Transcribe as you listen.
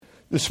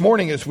This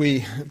morning, as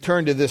we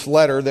turn to this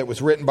letter that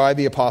was written by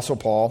the Apostle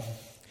Paul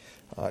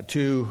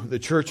to the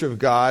Church of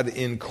God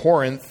in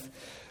Corinth,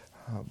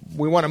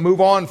 we want to move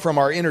on from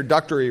our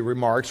introductory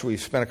remarks. We've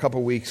spent a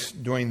couple weeks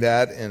doing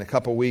that and a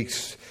couple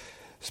weeks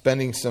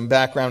spending some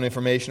background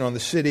information on the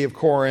city of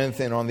Corinth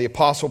and on the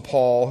Apostle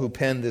Paul who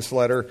penned this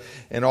letter,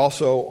 and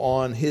also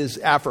on his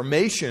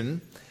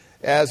affirmation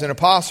as an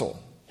apostle.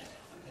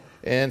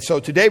 And so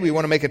today we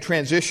want to make a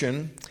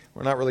transition.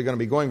 We're not really going to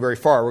be going very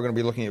far. We're going to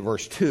be looking at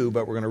verse 2,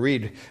 but we're going to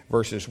read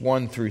verses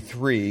 1 through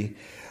 3.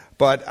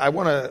 But I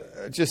want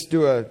to just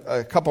do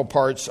a couple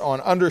parts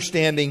on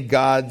understanding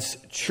God's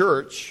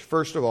church,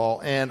 first of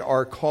all, and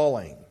our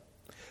calling.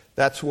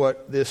 That's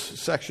what this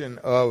section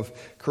of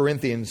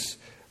Corinthians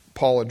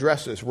Paul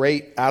addresses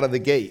right out of the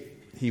gate.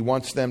 He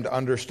wants them to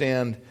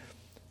understand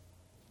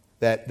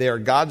that they are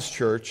God's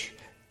church,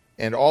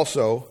 and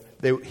also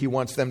he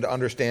wants them to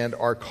understand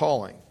our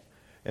calling.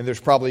 And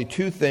there's probably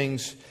two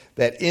things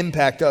that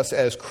impact us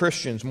as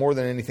Christians more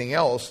than anything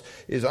else,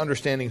 is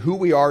understanding who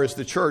we are as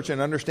the church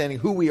and understanding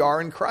who we are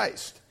in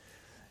Christ.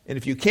 And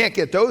if you can't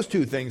get those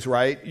two things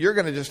right, you're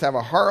going to just have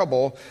a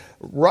horrible,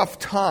 rough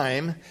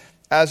time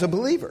as a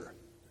believer.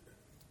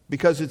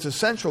 Because it's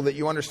essential that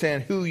you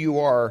understand who you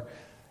are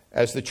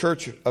as the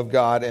church of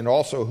God and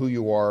also who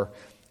you are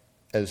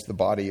as the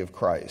body of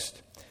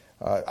Christ.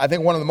 I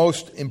think one of the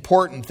most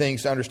important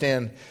things to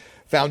understand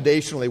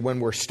foundationally when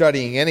we're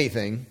studying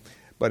anything,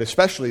 but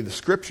especially the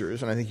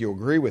Scriptures, and I think you'll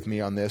agree with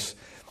me on this,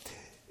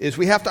 is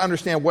we have to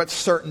understand what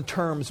certain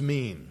terms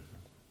mean,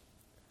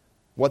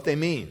 what they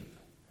mean.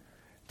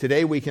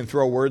 Today we can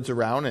throw words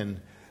around,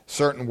 and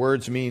certain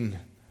words mean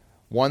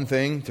one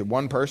thing to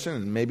one person,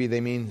 and maybe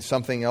they mean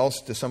something else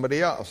to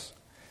somebody else.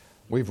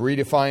 We've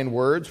redefined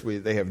words.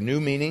 They have new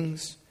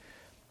meanings.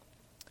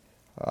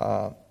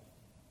 The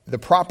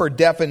proper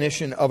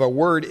definition of a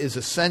word is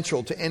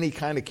essential to any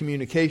kind of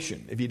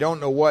communication. If you don't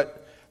know what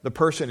the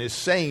person is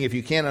saying, if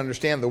you can't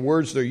understand the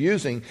words they're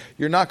using,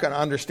 you're not going to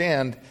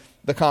understand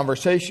the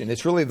conversation.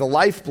 It's really the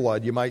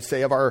lifeblood, you might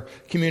say, of our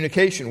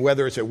communication,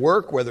 whether it's at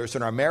work, whether it's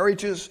in our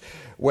marriages,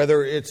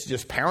 whether it's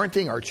just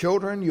parenting our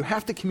children. You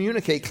have to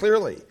communicate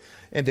clearly.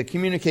 And to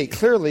communicate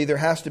clearly, there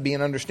has to be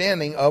an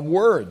understanding of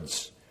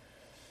words.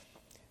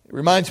 It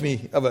reminds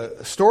me of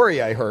a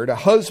story I heard. A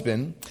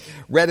husband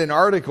read an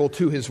article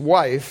to his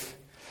wife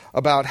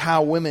about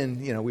how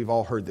women, we've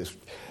all heard this,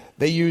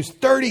 they use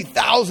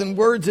 30,000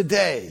 words a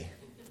day,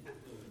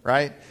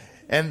 right?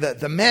 And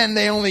the men,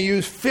 they only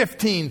use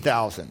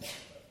 15,000.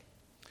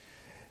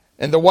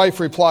 And the wife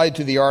replied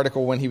to the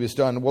article when he was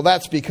done, well,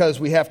 that's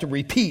because we have to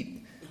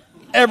repeat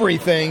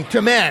everything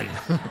to men.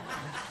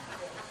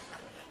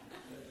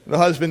 The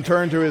husband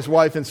turned to his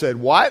wife and said,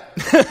 what?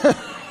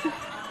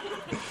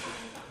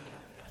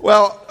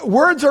 Well,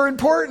 words are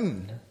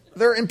important.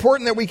 They're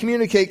important that we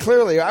communicate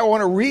clearly. I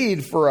want to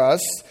read for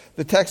us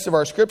the text of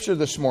our scripture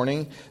this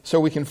morning so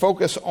we can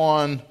focus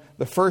on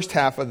the first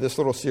half of this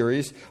little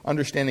series,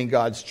 Understanding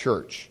God's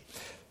Church.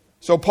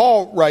 So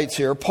Paul writes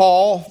here,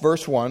 Paul,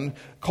 verse 1,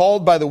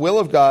 called by the will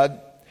of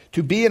God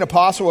to be an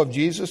apostle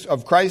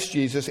of Christ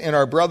Jesus, and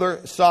our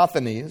brother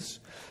Sosthenes,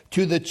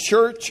 to the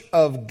church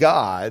of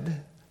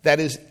God that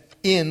is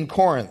in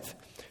Corinth,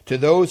 to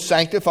those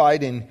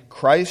sanctified in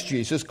Christ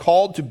Jesus,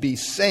 called to be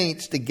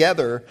saints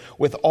together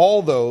with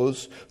all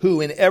those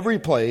who in every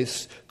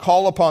place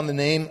call upon the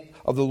name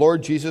of the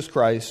Lord Jesus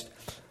Christ,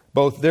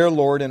 both their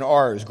Lord and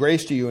ours.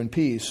 Grace to you and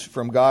peace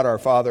from God our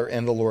Father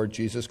and the Lord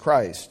Jesus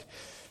Christ.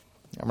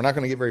 And we're not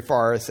going to get very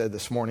far, I said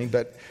this morning,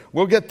 but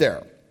we'll get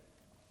there.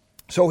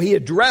 So he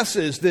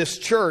addresses this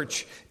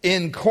church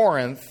in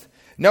Corinth.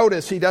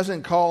 Notice he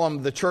doesn't call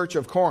them the church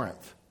of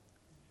Corinth.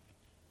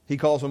 He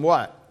calls them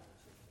what?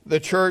 The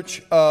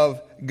church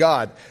of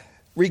God.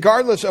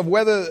 Regardless of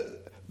whether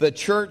the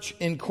church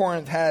in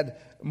Corinth had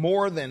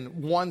more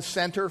than one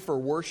center for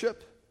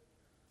worship,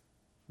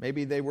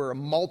 maybe they were a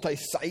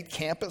multi-site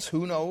campus,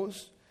 who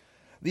knows?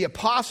 The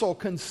apostle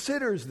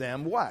considers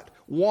them what?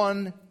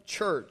 One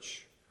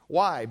church.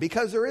 Why?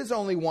 Because there is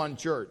only one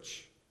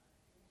church.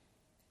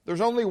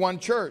 There's only one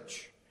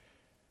church.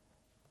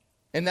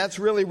 And that's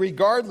really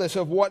regardless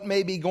of what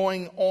may be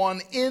going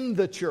on in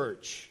the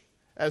church,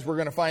 as we're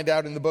going to find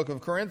out in the book of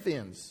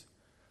Corinthians.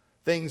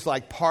 Things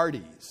like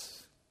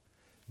parties,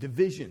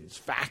 divisions,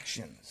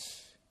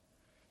 factions,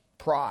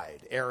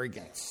 pride,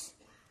 arrogance.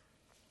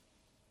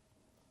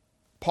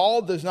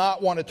 Paul does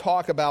not want to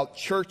talk about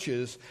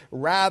churches.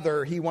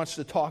 Rather, he wants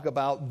to talk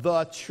about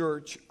the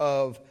church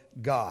of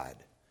God.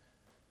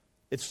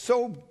 It's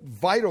so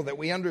vital that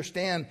we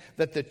understand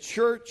that the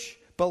church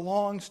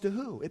belongs to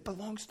who? It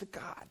belongs to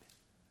God.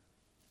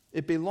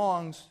 It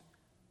belongs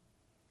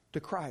to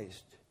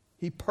Christ.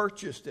 He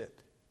purchased it.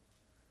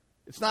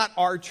 It's not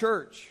our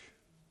church.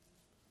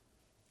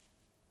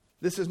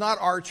 This is not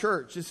our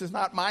church. This is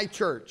not my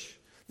church.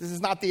 This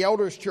is not the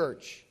elders'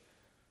 church.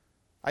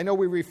 I know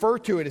we refer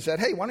to it as that,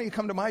 hey, why don't you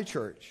come to my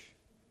church?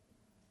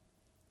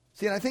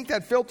 See, and I think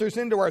that filters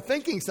into our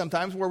thinking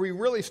sometimes where we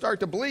really start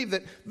to believe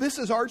that this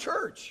is our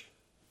church.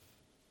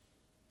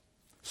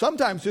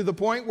 Sometimes to the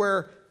point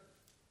where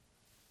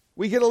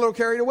we get a little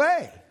carried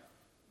away.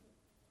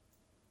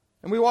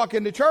 And we walk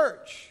into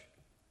church,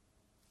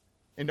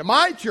 into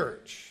my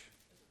church.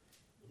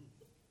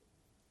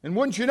 And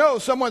wouldn't you know,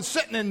 someone's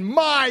sitting in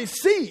my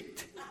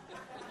seat.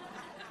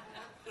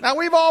 Now,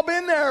 we've all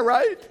been there,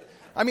 right?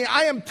 I mean,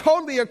 I am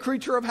totally a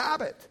creature of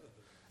habit.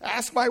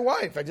 Ask my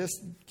wife. I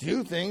just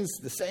do things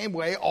the same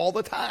way all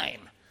the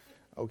time.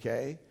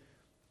 Okay?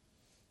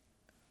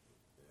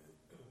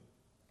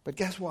 But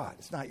guess what?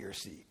 It's not your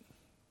seat.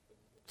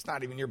 It's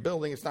not even your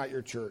building. It's not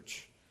your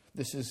church.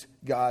 This is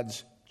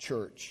God's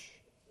church.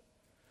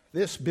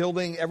 This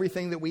building,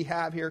 everything that we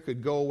have here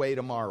could go away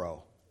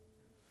tomorrow.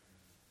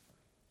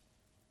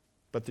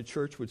 But the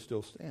church would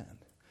still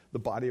stand. The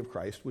body of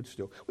Christ would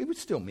still, we would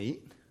still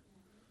meet.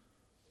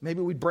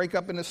 Maybe we'd break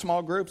up into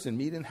small groups and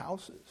meet in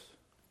houses.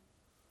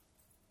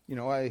 You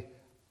know, I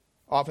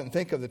often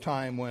think of the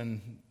time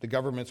when the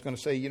government's going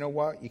to say, you know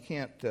what, you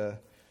can't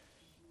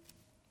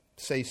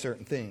say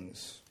certain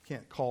things. You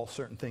can't call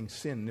certain things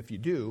sin. And if you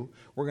do,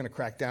 we're going to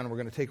crack down and we're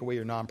going to take away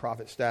your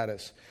nonprofit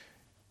status.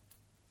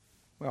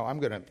 Well, I'm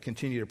going to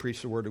continue to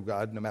preach the word of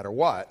God no matter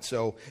what.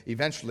 So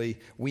eventually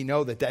we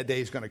know that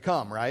day is going to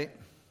come, right?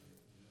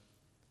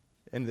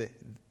 And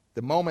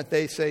the moment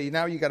they say,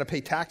 now you got to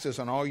pay taxes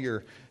on all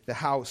the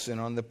house and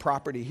on the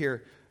property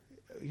here,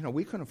 you know,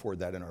 we couldn't afford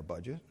that in our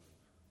budget.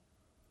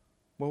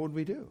 What would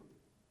we do?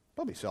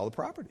 Probably sell the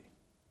property.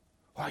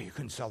 Why, you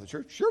couldn't sell the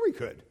church? Sure we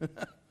could.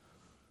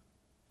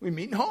 We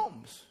meet in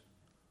homes.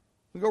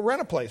 We go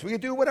rent a place. We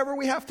can do whatever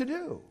we have to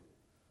do.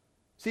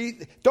 See,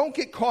 don't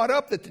get caught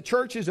up that the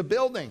church is a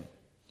building,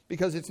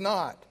 because it's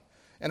not.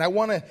 And I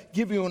want to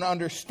give you an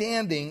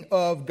understanding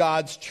of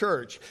God's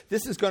church.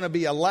 This is going to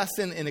be a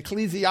lesson in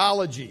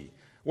ecclesiology.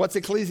 What's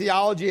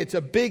ecclesiology? It's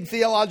a big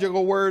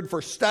theological word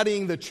for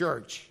studying the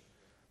church.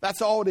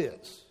 That's all it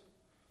is.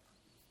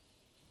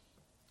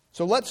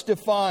 So let's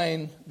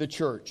define the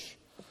church.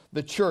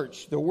 The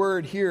church, the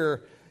word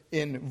here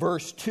in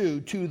verse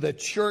 2, to the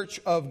church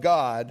of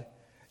God,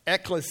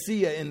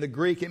 ecclesia in the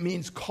Greek, it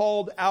means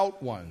called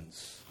out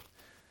ones.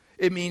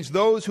 It means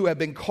those who have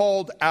been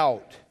called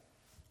out.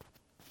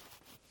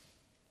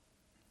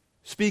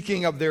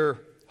 Speaking of their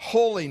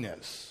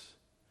holiness,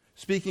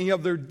 speaking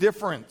of their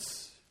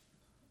difference.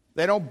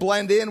 They don't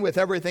blend in with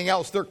everything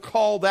else. They're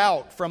called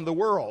out from the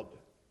world.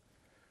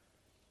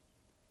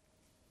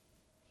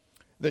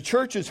 The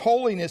church's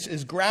holiness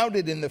is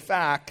grounded in the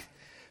fact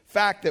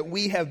that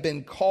we have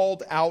been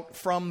called out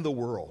from the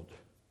world.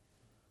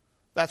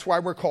 That's why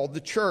we're called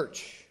the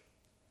church.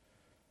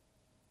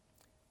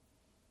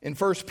 In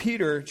 1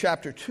 Peter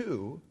chapter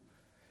 2,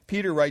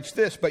 Peter writes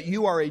this, but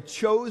you are a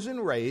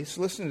chosen race,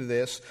 listen to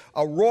this,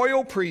 a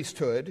royal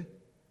priesthood.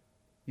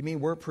 You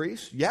mean we're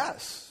priests?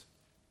 Yes.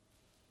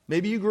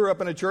 Maybe you grew up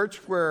in a church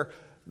where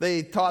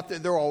they taught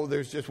that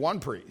there's just one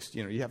priest.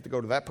 You know, you have to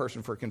go to that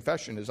person for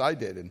confession, as I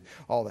did, and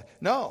all that.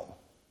 No.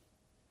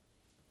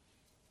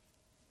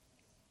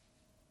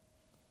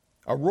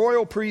 A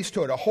royal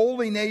priesthood, a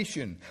holy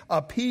nation,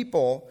 a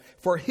people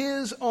for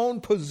his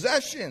own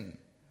possession.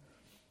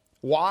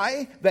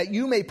 Why? That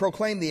you may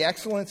proclaim the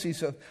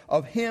excellencies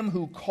of him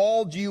who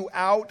called you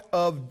out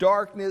of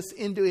darkness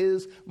into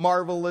his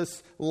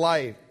marvelous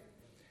light.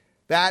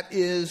 That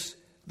is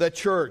the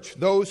church,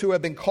 those who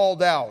have been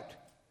called out.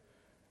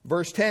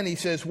 Verse 10, he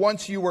says,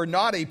 once you were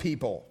not a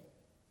people,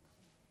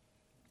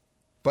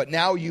 but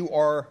now you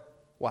are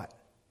what?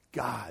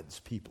 God's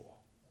people.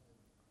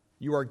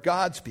 You are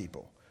God's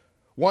people.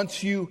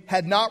 Once you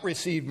had not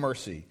received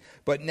mercy,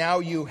 but now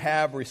you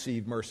have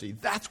received mercy.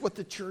 That's what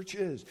the church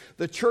is.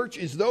 The church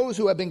is those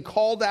who have been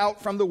called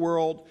out from the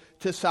world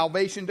to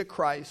salvation to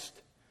Christ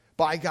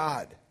by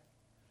God. It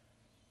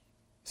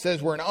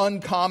says we're an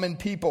uncommon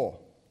people.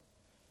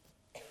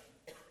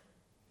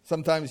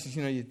 Sometimes,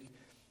 you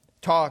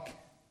talk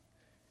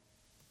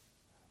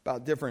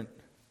about different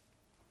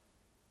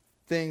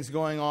things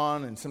going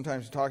on, and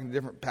sometimes talking to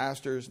different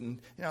pastors,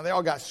 and they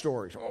all got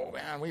stories. Oh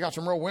man, we got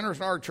some real winners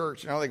in our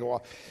church. They go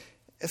off.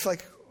 It's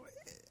like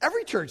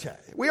every church has.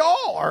 We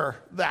all are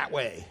that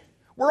way.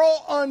 We're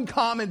all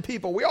uncommon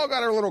people. We all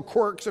got our little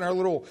quirks and our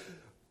little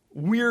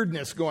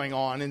weirdness going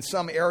on in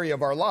some area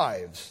of our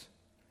lives.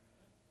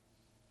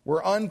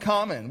 We're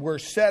uncommon. We're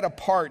set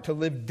apart to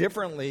live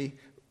differently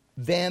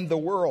than the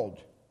world.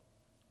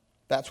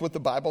 That's what the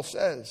Bible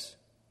says.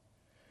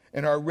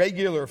 And our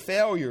regular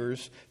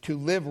failures to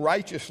live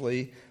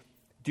righteously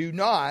do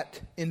not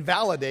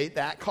invalidate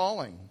that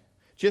calling.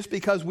 Just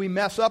because we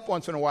mess up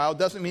once in a while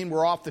doesn't mean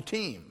we're off the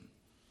team.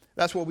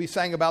 That's what we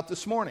sang about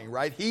this morning,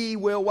 right? He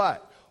will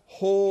what?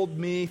 Hold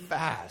me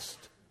fast.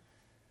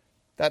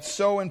 That's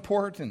so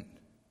important.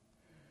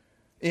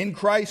 In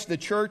Christ, the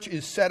church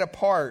is set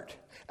apart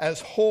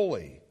as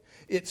holy.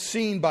 It's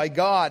seen by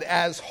God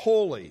as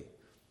holy.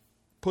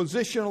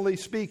 Positionally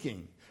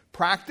speaking.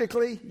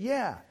 Practically,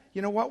 yeah.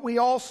 You know what? We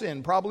all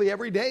sin probably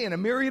every day in a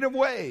myriad of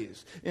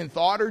ways, in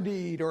thought or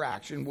deed or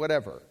action,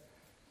 whatever.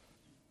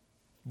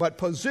 But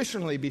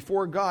positionally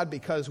before God,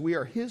 because we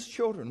are his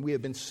children, we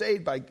have been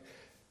saved by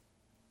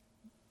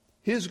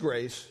his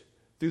grace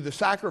through the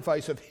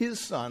sacrifice of his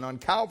Son on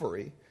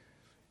Calvary.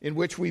 in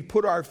which we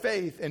put our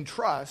faith and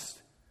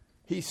trust.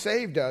 He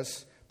saved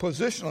us.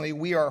 Positionally,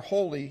 we are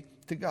holy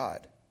to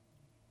God.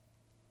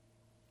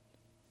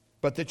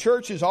 But the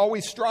church is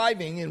always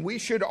striving, and we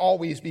should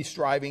always be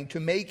striving to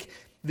make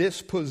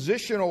this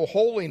positional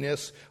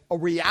holiness a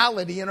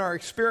reality in our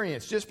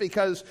experience. Just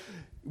because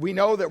we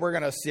know that we're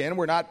going to sin,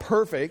 we're not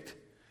perfect,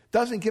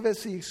 doesn't give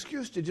us the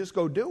excuse to just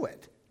go do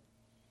it.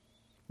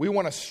 We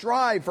want to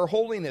strive for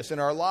holiness in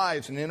our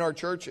lives and in our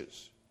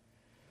churches.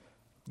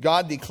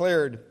 God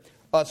declared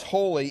us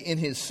holy in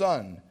His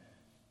Son.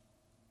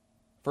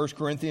 1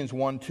 Corinthians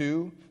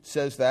 1:2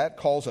 says that,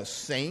 calls us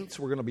saints.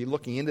 We're going to be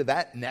looking into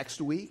that next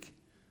week.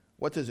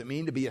 What does it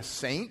mean to be a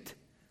saint?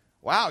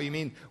 Wow, you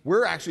mean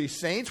we're actually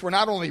saints? We're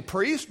not only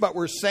priests, but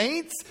we're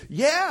saints?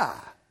 Yeah.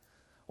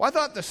 Well, I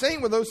thought the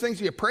saint were those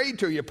things you prayed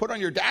to, you put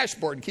on your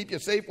dashboard and keep you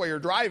safe while you're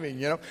driving,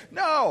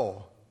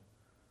 No.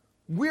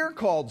 We're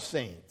called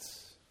saints.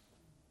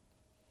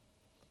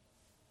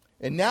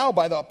 And now,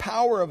 by the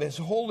power of His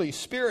Holy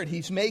Spirit,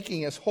 He's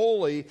making us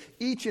holy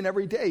each and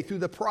every day through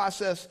the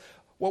process,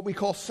 what we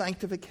call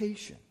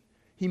sanctification.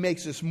 He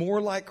makes us more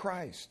like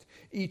Christ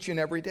each and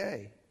every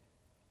day.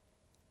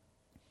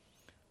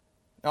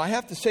 Now, I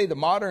have to say, the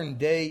modern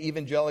day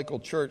evangelical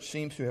church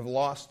seems to have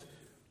lost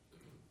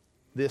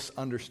this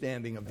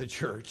understanding of the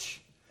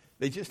church.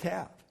 They just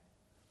have.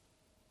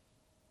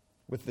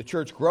 With the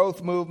church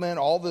growth movement,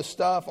 all this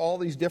stuff, all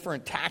these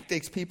different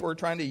tactics people are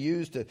trying to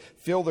use to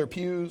fill their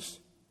pews.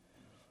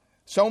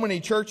 So many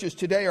churches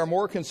today are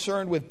more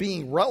concerned with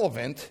being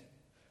relevant,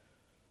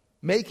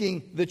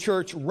 making the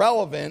church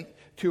relevant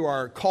to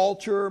our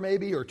culture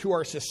maybe, or to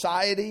our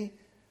society.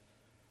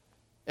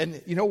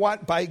 And you know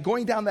what? By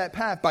going down that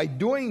path, by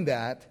doing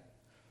that,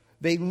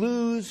 they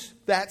lose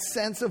that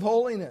sense of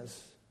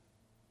holiness.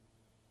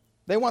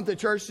 They want the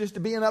church just to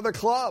be another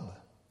club.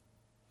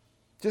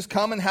 Just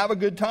come and have a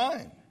good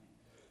time.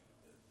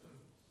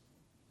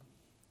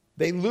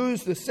 They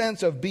lose the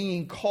sense of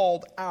being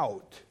called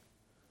out,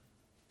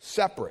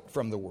 separate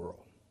from the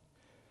world.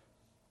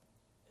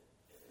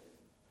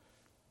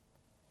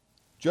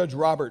 Judge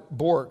Robert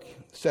Bork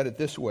said it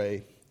this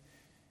way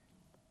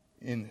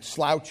in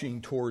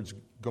Slouching Towards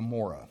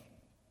Gomorrah.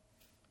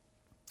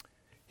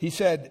 He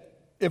said,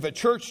 if a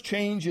church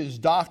changes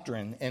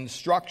doctrine and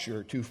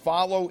structure to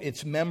follow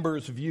its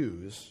members'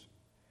 views,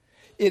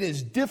 it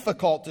is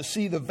difficult to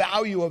see the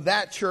value of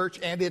that church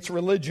and its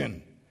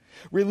religion.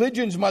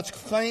 Religions must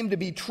claim to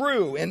be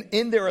true and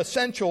in their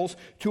essentials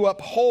to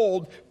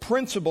uphold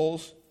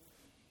principles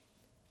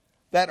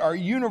that are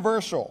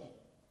universal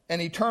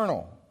and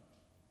eternal.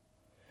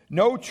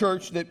 No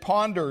church that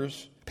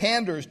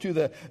panders to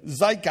the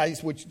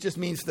zeitgeist, which just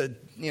means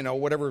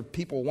whatever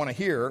people want to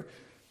hear,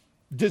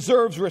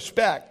 deserves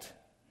respect.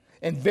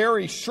 And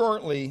very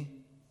shortly,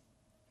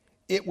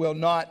 it will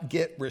not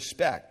get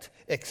respect,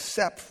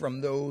 except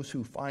from those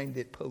who find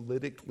it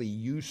politically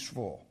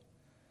useful.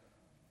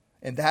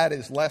 And that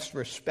is less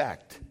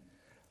respect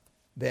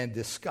than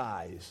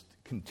disguised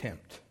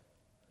contempt.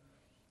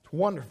 It's a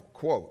wonderful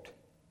quote.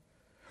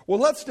 Well,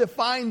 let's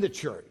define the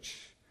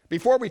church.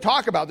 Before we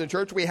talk about the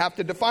church, we have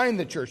to define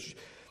the church.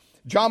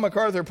 John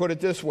MacArthur put it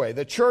this way: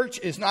 the church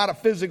is not a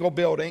physical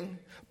building,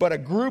 but a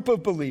group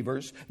of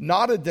believers,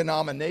 not a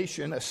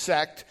denomination, a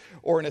sect,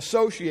 or an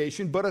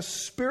association, but a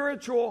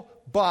spiritual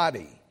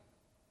body.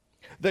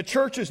 The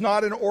church is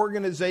not an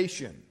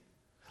organization.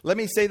 Let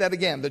me say that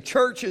again. The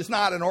church is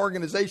not an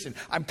organization.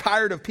 I'm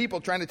tired of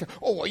people trying to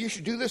tell, you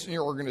should do this in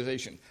your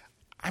organization.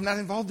 I'm not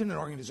involved in an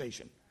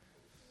organization.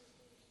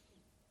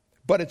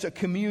 But it's a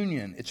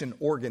communion. It's an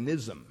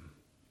organism.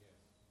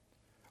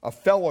 A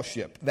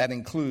fellowship that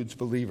includes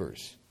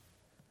believers.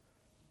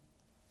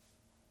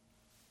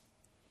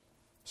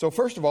 So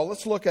first of all,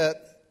 let's look at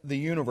the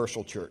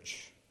universal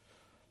church.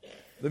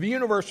 The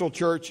universal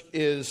church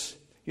is,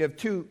 you have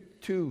two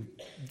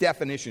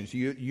definitions.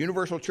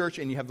 Universal church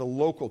and you have the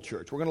local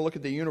church. We're going to look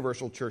at the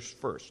universal church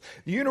first.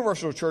 The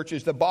universal church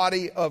is the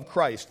body of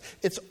Christ.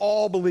 It's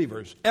all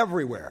believers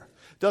everywhere.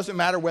 Doesn't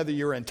matter whether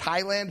you're in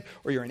Thailand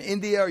or you're in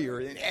India or you're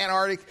in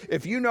Antarctica.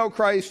 If you know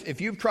Christ,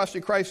 if you've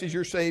trusted Christ as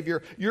your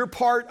Savior, you're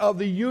part of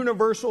the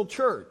universal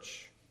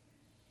church.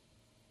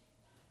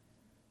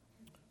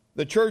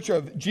 The Church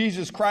of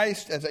Jesus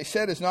Christ, as I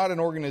said, is not an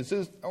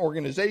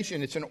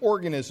organization. It's an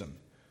organism.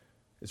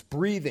 It's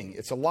breathing.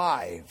 It's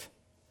alive.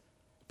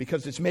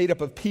 Because it's made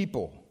up of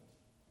people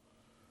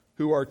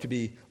who are to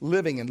be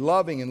living and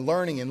loving and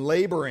learning and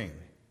laboring,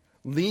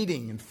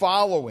 leading and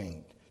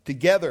following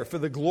together for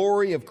the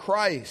glory of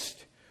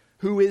Christ,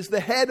 who is the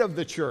head of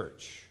the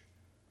church.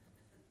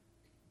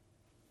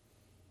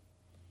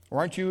 Or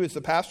aren't you, as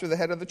the pastor, the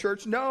head of the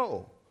church?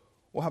 No.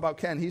 Well, how about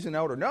Ken? He's an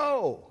elder.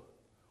 No.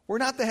 We're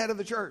not the head of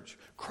the church.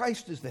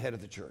 Christ is the head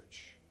of the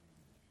church.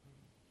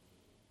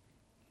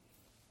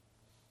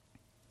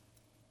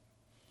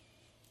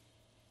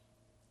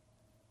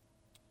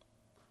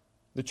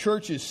 The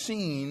church is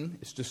seen,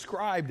 it's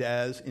described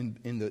as,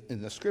 in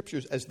the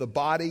scriptures, as the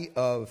body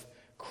of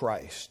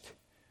Christ.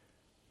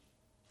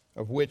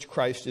 of which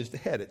Christ is the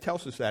head. It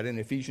tells us that in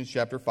Ephesians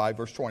chapter 5,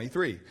 verse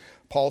 23.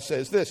 Paul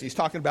says this. He's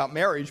talking about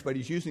marriage, but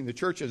he's using the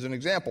church as an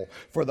example.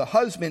 For the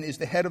husband is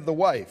the head of the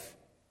wife,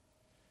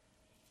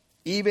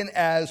 even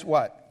as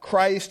what?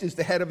 Christ is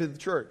the head of the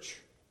church,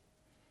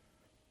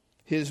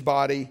 his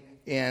body,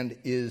 and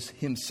is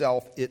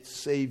himself its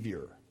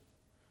Savior.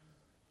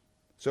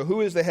 So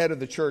who is the head of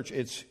the church?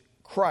 It's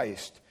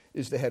Christ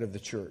is the head of the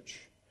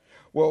church.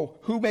 Well,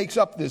 who makes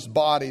up this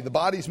body? The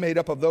body's made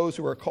up of those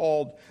who are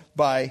called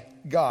by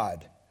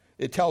God.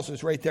 It tells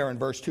us right there in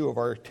verse 2 of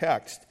our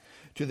text.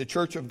 To the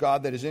church of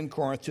God that is in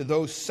Corinth, to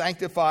those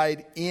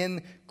sanctified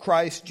in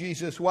Christ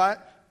Jesus,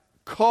 what?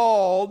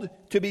 Called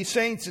to be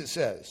saints, it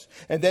says.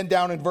 And then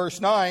down in verse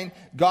 9,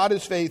 God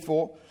is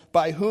faithful,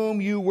 by whom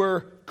you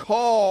were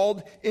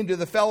called into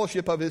the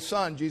fellowship of his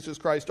Son, Jesus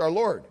Christ our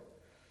Lord.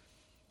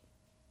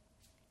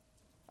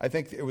 I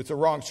think it was the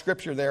wrong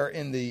scripture there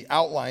in the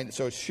outline,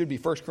 so it should be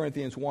 1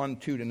 Corinthians 1,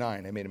 2-9.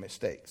 I made a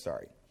mistake,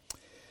 sorry.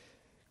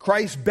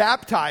 Christ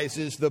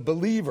baptizes the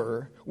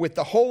believer with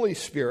the Holy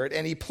Spirit,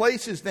 and he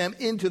places them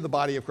into the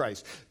body of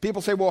Christ.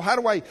 People say, well, how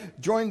do I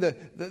join the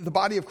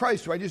body of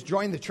Christ? Do I just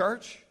join the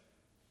church?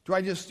 Do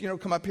I just,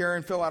 come up here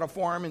and fill out a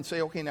form and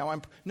say, okay, now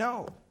I'm...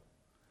 No.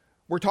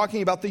 We're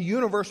talking about the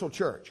universal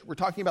church. We're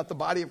talking about the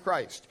body of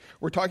Christ.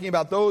 We're talking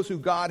about those who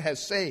God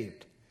has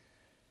saved.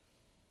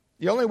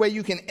 The only way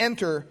you can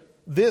enter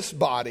this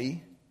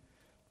body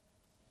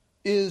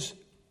is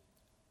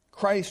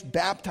Christ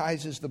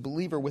baptizes the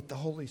believer with the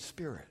Holy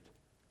Spirit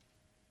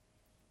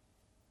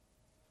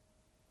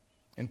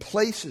and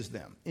places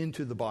them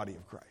into the body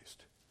of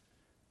Christ.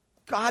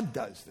 God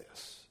does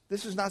this.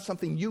 This is not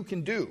something you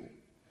can do.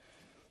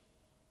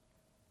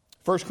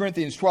 1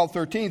 Corinthians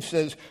 12:13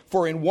 says,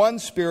 for in one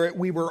Spirit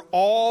we were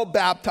all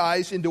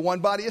baptized into one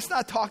body. It's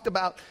not talking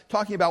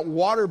about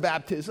water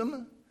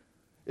baptism.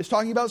 It's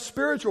talking about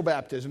spiritual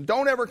baptism.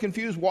 Don't ever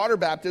confuse water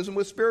baptism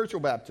with spiritual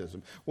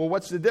baptism. Well,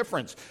 what's the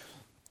difference?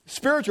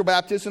 Spiritual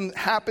baptism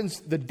happens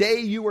the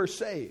day you are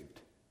saved.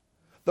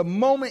 The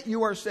moment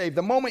you are saved,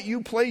 the moment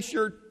you place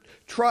your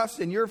trust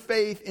and your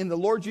faith in the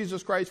Lord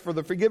Jesus Christ for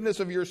the forgiveness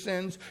of your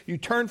sins, you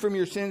turn from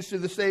your sins to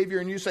the Savior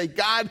and you say,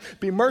 God,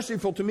 be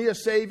merciful to me, a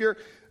Savior,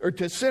 or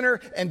to sinner,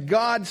 and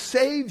God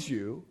saves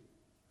you.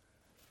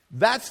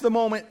 That's the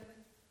moment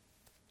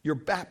you're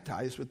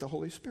baptized with the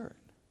Holy Spirit.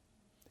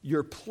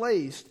 You're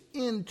placed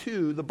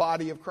into the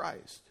body of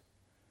Christ.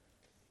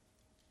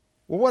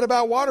 Well, what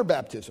about water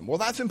baptism? Well,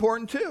 that's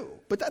important too,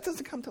 but that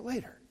doesn't come till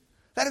later.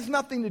 That has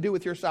nothing to do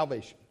with your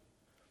salvation.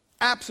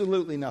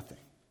 Absolutely nothing.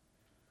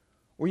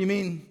 Well, you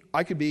mean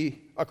I could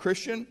be a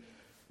Christian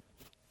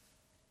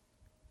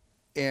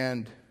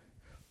and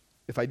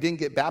if I didn't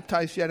get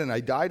baptized yet and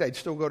I died, I'd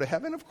still go to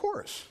heaven? Of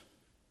course.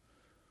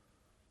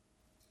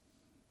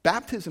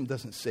 Baptism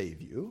doesn't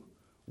save you.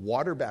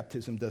 Water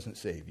baptism doesn't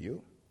save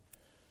you.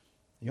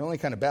 The only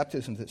kind of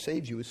baptism that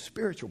saves you is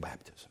spiritual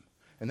baptism.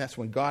 And that's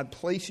when God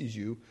places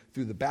you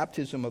through the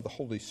baptism of the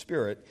Holy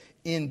Spirit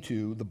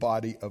into the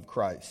body of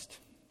Christ.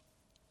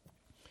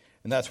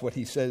 And that's what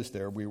he says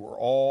there.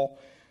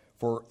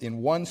 For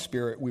in one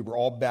Spirit we were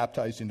all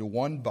baptized into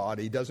one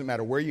body. Doesn't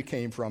matter where you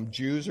came from,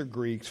 Jews or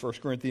Greeks, 1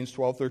 Corinthians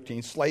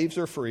 12:13, slaves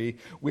or free,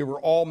 we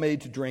were all made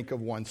to drink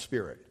of one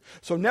Spirit.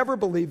 So never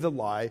believe the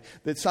lie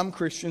that some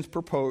Christians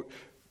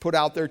put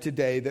out there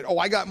today that,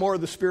 I got more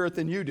of the Spirit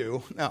than you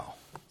do. No,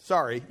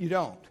 sorry, you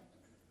don't.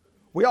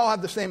 We all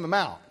have the same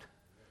amount.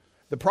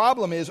 The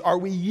problem is, are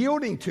we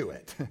yielding to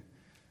it?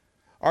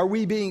 Are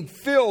we being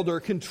filled or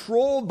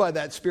controlled by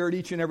that Spirit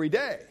each and every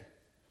day?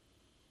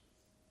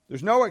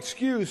 There's no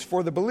excuse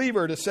for the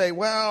believer to say,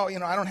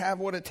 I don't have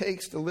what it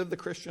takes to live the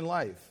Christian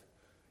life.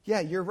 Yeah,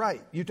 you're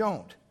right. You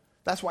don't.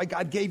 That's why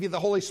God gave you the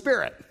Holy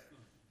Spirit.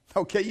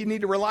 Okay, you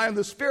need to rely on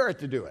the Spirit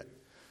to do it.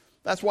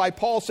 That's why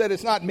Paul said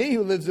it's not me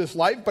who lives this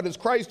life, but it's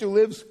Christ who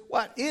lives,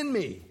 what? In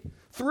me,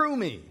 through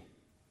me.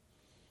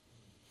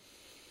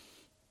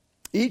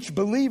 Each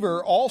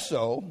believer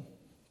also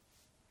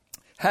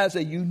has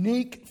a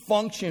unique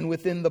function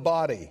within the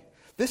body.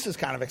 This is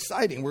kind of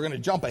exciting. We're going to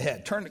jump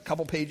ahead. Turn a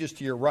couple pages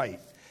to your right.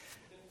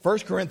 1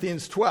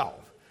 Corinthians 12.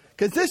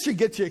 Because this should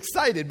get you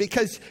excited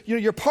because,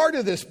 you're part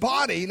of this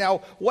body.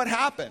 Now, what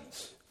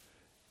happens?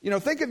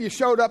 Think if you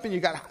showed up and you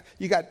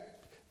got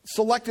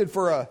selected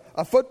for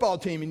a football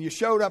team and you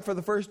showed up for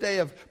the first day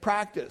of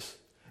practice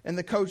and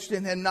the coach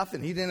didn't have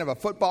nothing. He didn't have a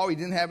football. He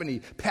didn't have any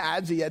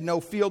pads. He had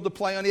no field to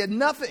play on. He had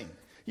nothing.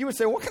 You would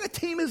say, what kind of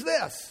team is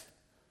this?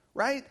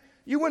 Right?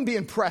 You wouldn't be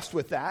impressed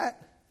with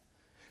that.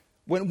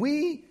 When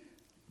we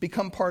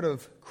become part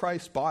of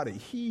Christ's body,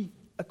 he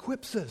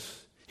equips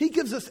us. He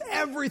gives us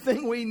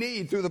everything we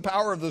need through the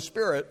power of the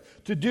Spirit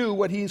to do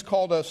what he's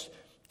called us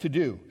to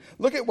do.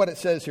 Look at what it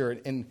says here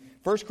in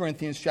 1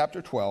 Corinthians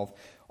chapter 12,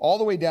 all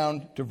the way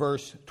down to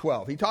verse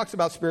 12. He talks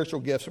about spiritual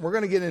gifts, and we're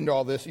going to get into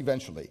all this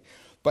eventually.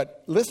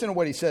 But listen to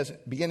what he says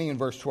beginning in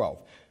verse 12.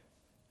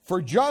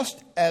 For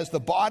just as the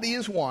body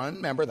is one,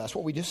 remember, that's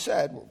what we just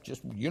said,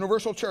 just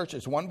universal church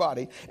is one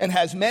body, and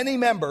has many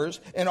members,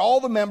 and all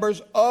the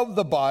members of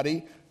the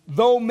body,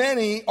 though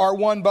many, are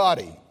one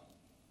body.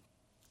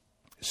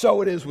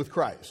 So it is with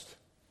Christ.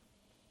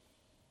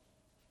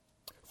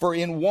 For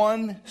in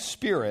one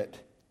Spirit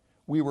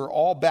we were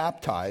all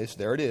baptized,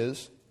 there it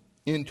is,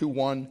 into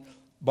one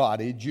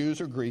body,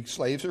 Jews or Greeks,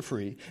 slaves or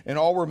free, and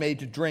all were made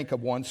to drink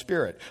of one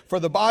Spirit. For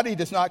the body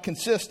does not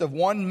consist of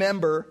one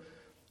member,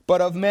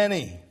 but of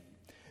many.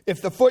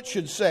 If the foot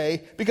should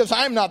say, because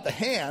I am not the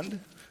hand,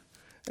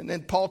 and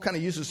then Paul kind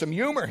of uses some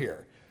humor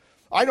here,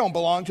 I don't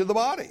belong to the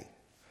body,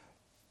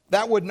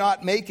 that would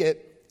not make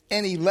it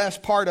any less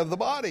part of the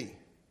body.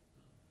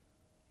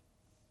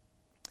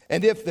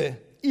 And if the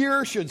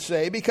ear should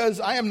say, because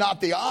I am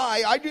not the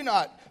eye, I do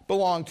not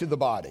belong to the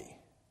body,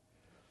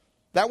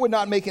 that would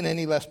not make it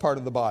any less part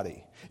of the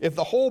body. If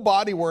the whole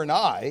body were an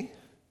eye,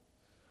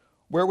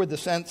 where would the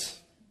sense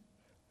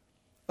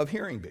of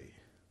hearing be?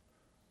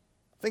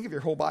 Think if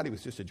your whole body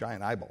was just a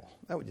giant eyeball.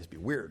 That would just be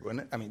weird,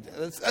 wouldn't it? I mean,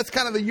 that's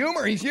kind of the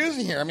humor he's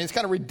using here. I mean, it's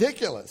kind of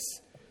ridiculous.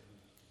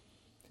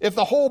 If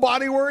the whole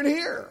body were in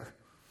here.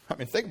 I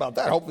mean, think about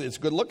that. Hopefully it's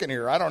good looking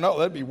here. I don't know.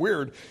 That'd be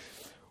weird.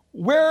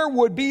 Where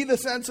would be the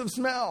sense of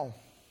smell?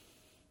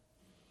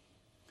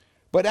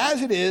 But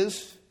as it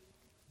is,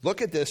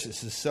 look at this.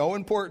 This is so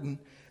important.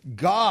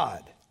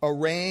 God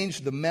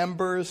arranged the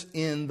members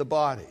in the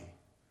body.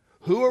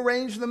 Who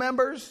arranged the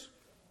members?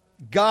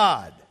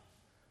 God.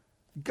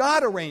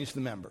 God arranged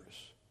the members.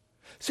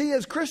 See,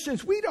 as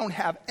Christians, we don't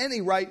have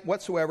any right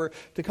whatsoever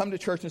to come to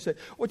church and say,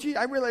 well, gee,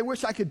 I really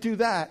wish I could do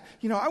that.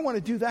 You know, I want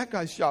to do that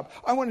guy's job.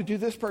 I want to do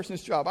this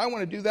person's job. I want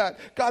to do that.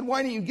 God,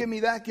 why don't you give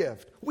me that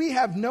gift? We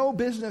have no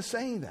business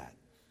saying that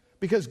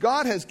because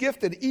God has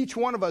gifted each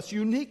one of us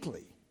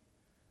uniquely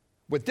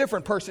with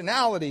different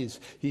personalities.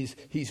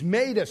 He's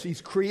made us.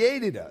 He's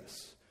created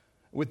us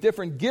with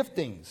different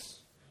giftings,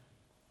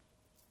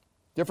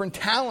 different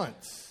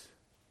talents.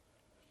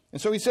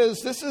 And so he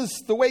says, this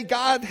is the way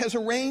God has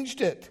arranged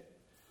it.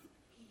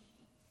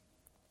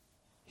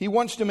 He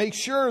wants to make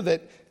sure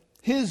that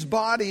his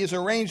body is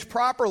arranged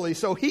properly,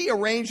 so he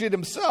arranged it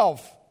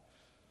himself.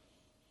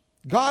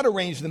 God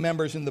arranged the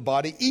members in the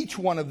body, each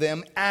one of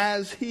them,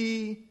 as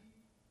he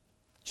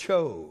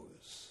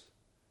chose.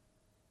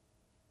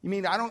 You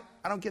mean I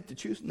don't get to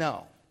choose?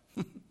 No.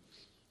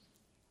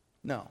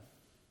 No.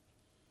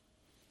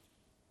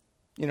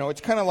 You know,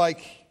 it's kind of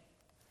like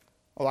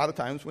a lot of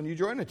times when you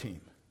join a team.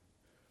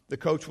 The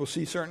coach will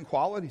see certain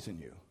qualities in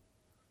you,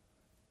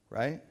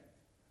 right?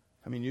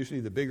 I mean, usually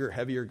the bigger,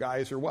 heavier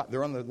guys are what?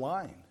 They're on the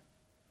line.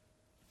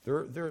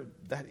 You're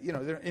not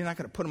going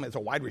to put them as a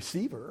wide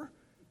receiver.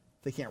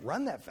 They can't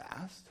run that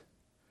fast.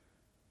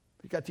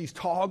 You got these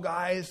tall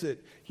guys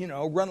that,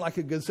 run like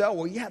a gazelle.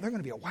 Well, yeah, they're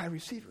going to be a wide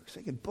receiver because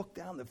they can book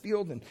down the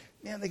field and,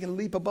 man, they can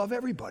leap above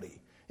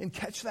everybody and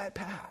catch that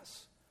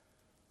pass.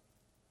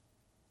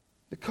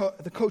 The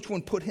coach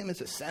wouldn't put him as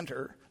a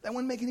center. That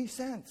wouldn't make any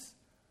sense.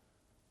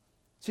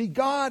 See,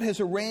 God has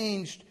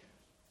arranged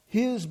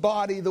his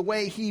body the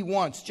way he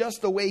wants,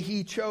 just the way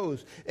he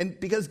chose. And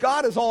because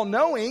God is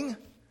all-knowing,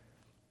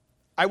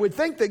 I would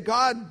think that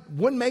God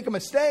wouldn't make a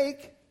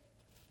mistake.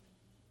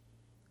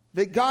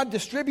 That God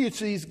distributes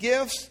these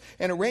gifts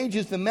and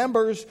arranges the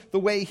members the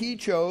way he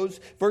chose.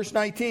 Verse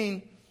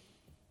 19,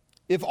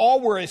 if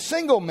all were a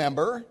single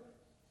member,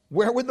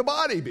 where would the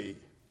body be?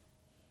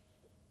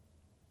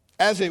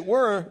 As it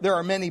were, there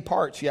are many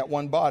parts, yet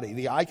one body.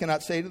 The eye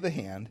cannot say to the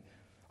hand,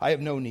 I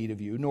have no need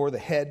of you, nor the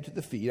head to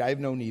the feet, I have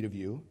no need of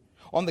you.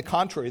 On the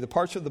contrary, the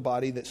parts of the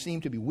body that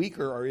seem to be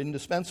weaker are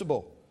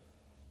indispensable.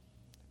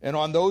 And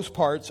on those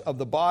parts of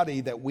the body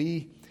that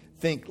we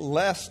think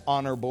less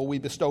honorable, we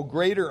bestow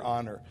greater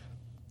honor.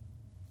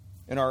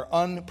 And our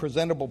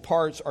unpresentable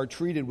parts are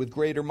treated with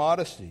greater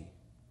modesty.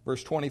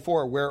 Verse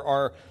 24, where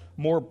our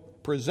more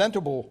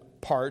presentable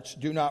parts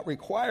do not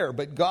require.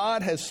 But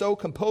God has so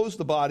composed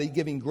the body,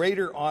 giving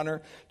greater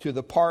honor to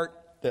the part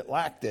that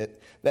lacked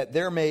it, that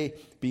there may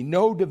be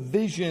no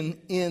division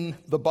in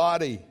the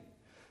body,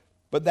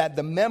 but that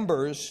the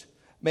members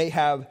may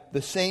have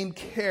the same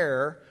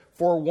care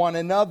for one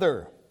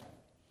another.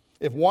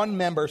 If one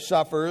member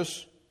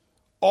suffers,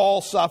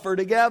 all suffer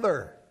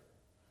together.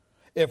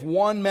 If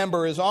one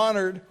member is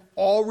honored,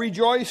 all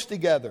rejoice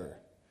together.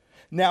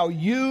 Now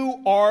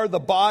you are the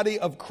body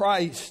of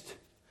Christ,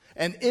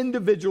 and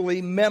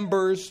individually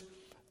members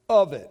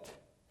of it.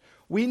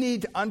 We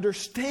need to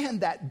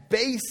understand that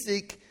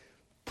basic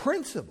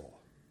principle.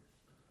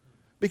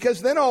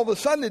 Because then all of a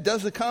sudden it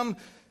doesn't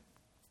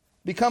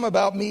become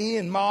about me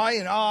and my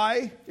and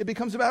I. It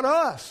becomes about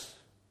us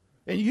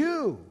and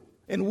you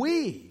and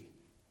we.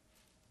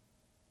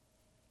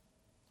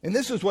 And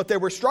this is what they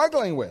were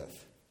struggling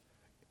with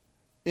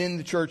in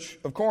the church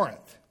of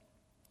Corinth.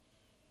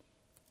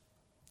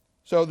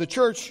 So the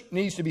church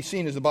needs to be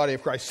seen as the body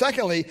of Christ.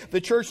 Secondly,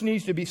 the church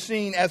needs to be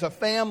seen as a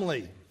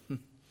family.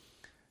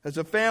 As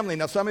a family.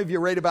 Now, some of you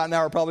right about now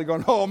are probably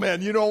going, oh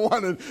man, you don't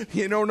want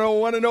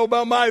to know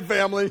about my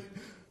family.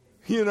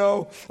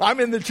 I'm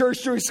in the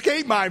church to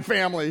escape my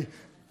family.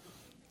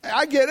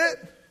 I get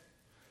it.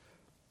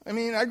 I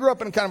mean, I grew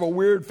up in kind of a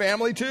weird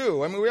family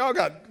too. I mean, we all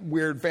got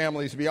weird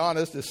families, to be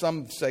honest, to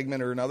some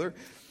segment or another.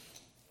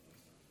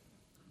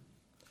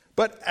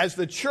 But as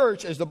the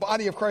church, as the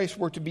body of Christ,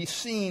 we're to be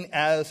seen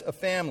as a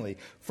family.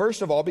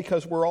 First of all,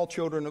 because we're all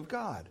children of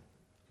God.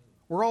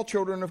 We're all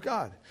children of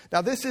God.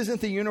 Now, this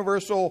isn't the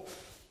universal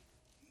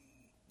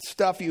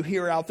stuff you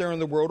hear out there in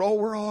the world. Oh,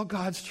 we're all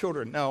God's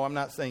children. No, I'm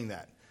not saying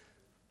that,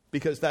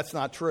 because that's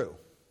not true.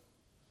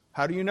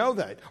 How do you know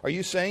that? Are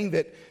you saying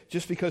that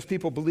just because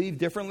people believe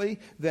differently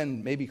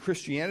than maybe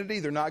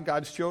Christianity, they're not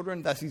God's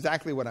children? That's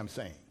exactly what I'm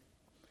saying.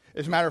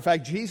 As a matter of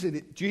fact,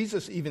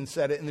 Jesus even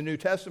said it in the New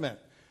Testament.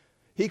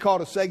 He called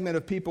a segment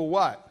of people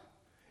what?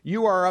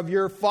 You are of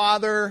your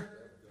father,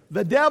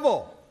 the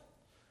devil.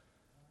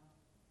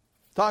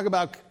 Talk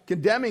about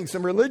condemning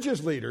some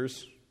religious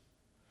leaders.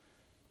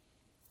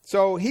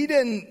 So he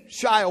didn't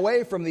shy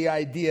away from the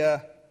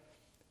idea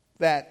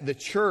that the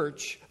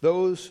church,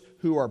 those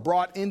who are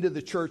brought into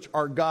the church,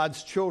 are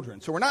God's children.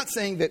 So we're not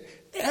saying that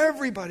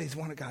everybody's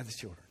one of God's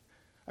children.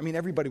 I mean,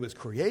 everybody was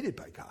created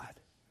by God.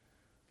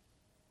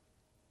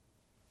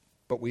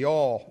 But we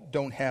all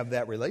don't have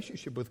that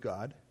relationship with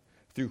God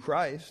through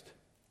Christ.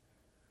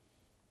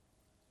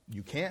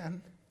 You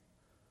can.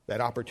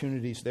 That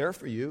opportunity's there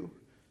for you.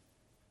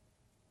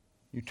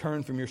 You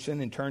turn from your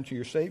sin and turn to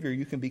your Savior,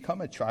 you can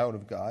become a child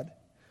of God.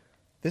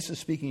 This is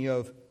speaking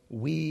of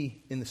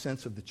we in the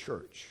sense of the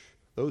church,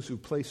 those who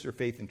place their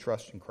faith and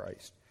trust in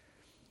Christ.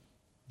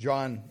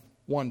 John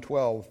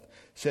 1:12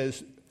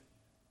 says,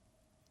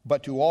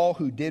 "But to all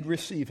who did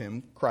receive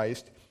him,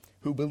 Christ,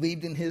 who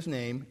believed in his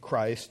name,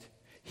 Christ,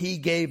 he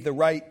gave the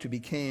right to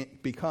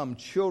become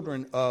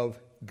children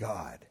of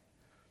God."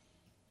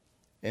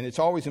 And it's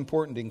always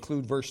important to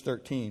include verse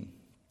 13.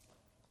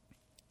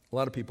 A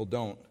lot of people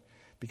don't,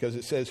 because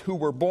it says, "Who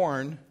were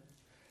born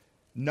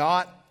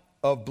not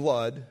of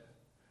blood."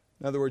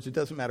 In other words, it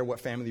doesn't matter what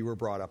family you were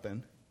brought up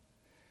in.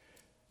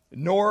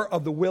 "Nor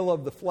of the will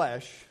of the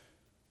flesh."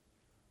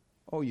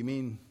 Oh, you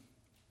mean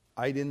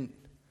I didn't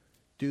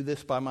do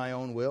this by my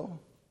own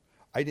will?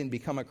 I didn't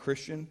become a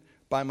Christian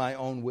by my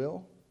own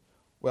will?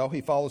 Well, he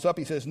follows up,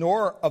 he says,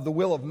 "Nor of the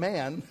will of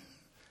man,"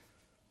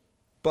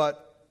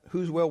 but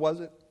whose will was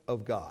it?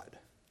 Of God.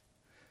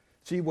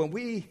 See, when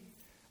we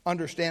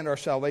understand our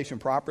salvation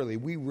properly,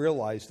 we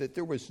realize that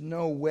there was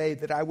no way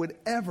that I would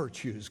ever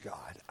choose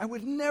God. I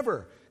would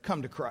never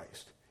come to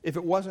Christ if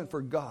it wasn't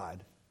for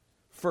God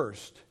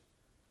first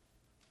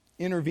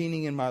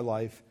intervening in my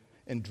life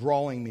and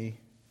drawing me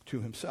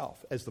to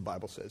himself, as the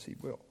Bible says he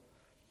will.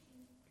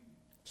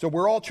 So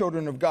we're all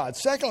children of God.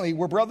 Secondly,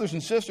 we're brothers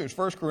and sisters.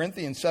 1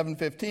 Corinthians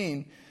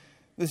 7:15,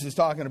 this is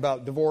talking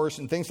about divorce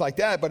and things like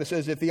that, but it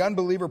says, "If the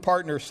unbeliever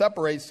partner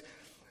separates,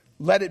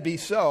 let it be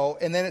so."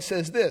 And then it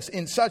says this,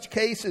 "In such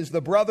cases,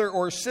 the brother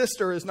or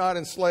sister is not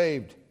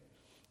enslaved.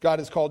 God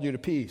has called you to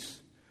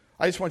peace."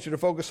 I just want you to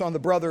focus on the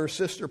brother or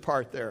sister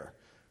part there.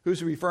 Who's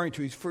he referring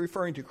to? He's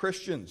referring to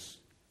Christians.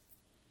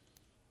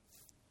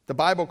 The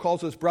Bible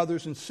calls us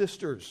brothers and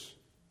sisters.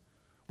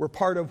 We're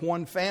part of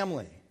one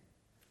family.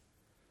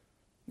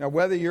 Now,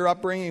 whether your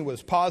upbringing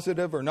was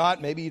positive or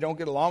not, maybe you don't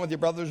get along with your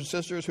brothers and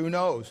sisters, who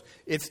knows?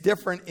 It's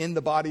different in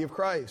the body of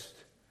Christ.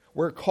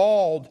 We're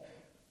called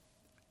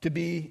to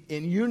be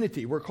in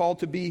unity. We're called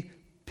to be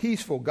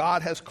peaceful.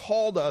 God has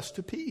called us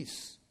to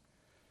peace.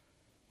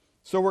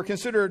 So we're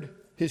considered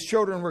his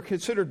children. We're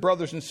considered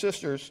brothers and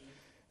sisters.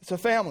 It's a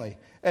family.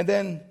 And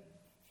then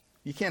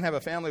you can't have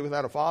a family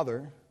without a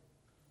father.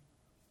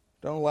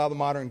 Don't allow the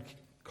modern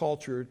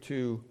culture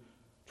to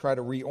try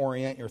to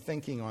reorient your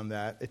thinking on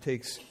that. It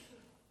takes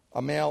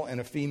a male and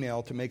a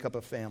female to make up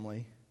a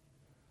family,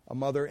 a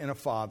mother and a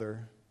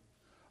father.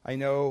 I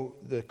know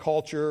the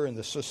culture and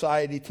the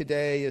society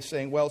today is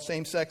saying, well,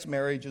 same-sex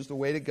marriage is the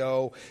way to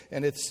go,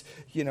 and it's,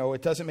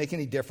 it doesn't make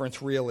any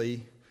difference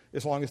really,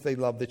 as long as they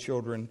love the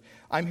children.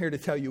 I'm here to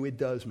tell you it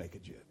does make a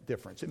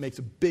difference. It makes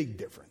a big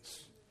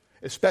difference,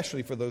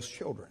 especially for those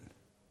children.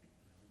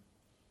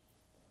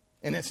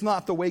 And it's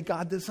not the way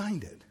God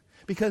designed it,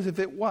 because if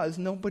it was,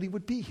 nobody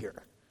would be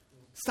here.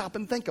 Stop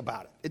and think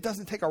about it. It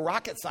doesn't take a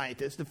rocket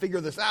scientist to figure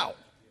this out.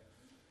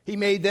 He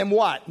made them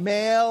what?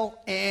 Male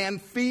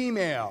and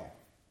female.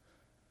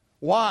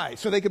 Why?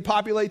 So they could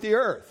populate the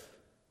earth.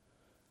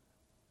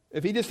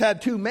 If he just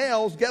had two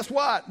males, guess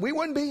what? We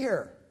wouldn't be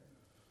here.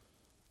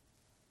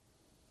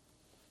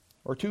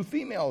 Or two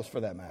females, for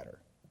that matter.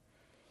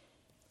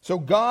 So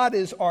God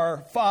is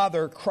our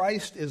Father,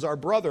 Christ is our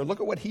brother. Look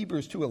at what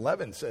Hebrews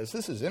 2:11 says.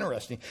 This is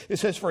interesting. It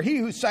says, "For he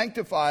who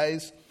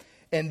sanctifies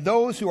and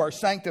those who are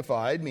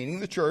sanctified," meaning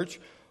the church,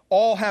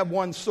 "all have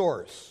one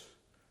source."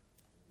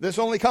 This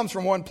only comes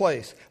from one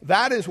place.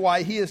 "That is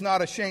why he is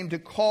not ashamed to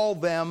call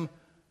them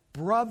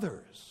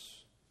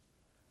brothers."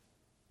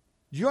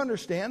 Do you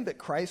understand that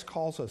Christ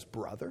calls us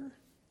brother?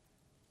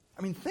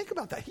 I mean, think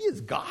about that. He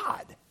is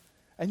God.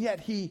 And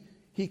yet he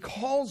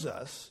calls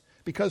us,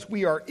 because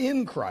we are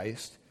in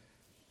Christ.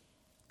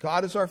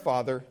 God is our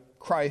Father.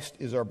 Christ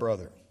is our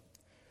brother.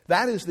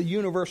 That is the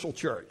universal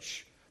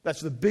church.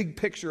 That's the big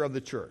picture of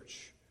the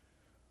church.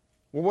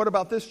 Well, what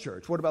about this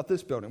church? What about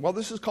this building? Well,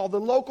 this is called the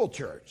local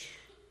church.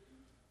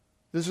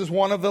 This is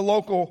one of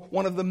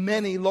the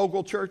many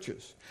local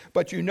churches.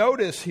 But you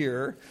notice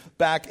here,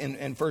 back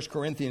in 1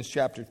 Corinthians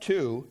chapter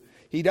 2,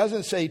 he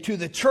doesn't say to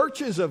the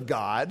churches of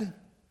God.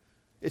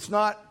 It's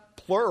not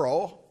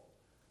plural.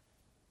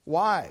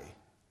 Why?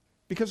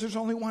 Because there's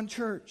only one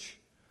church.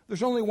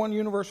 There's only one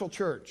universal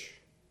church.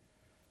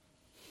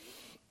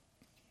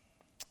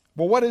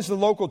 Well, what is the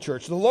local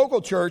church? The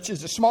local church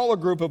is a smaller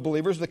group of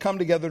believers that come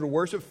together to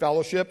worship,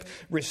 fellowship,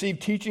 receive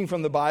teaching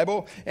from the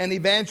Bible, and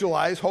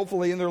evangelize,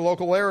 hopefully in their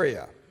local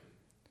area.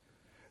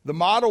 The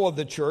model of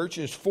the church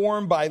is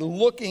formed by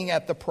looking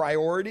at the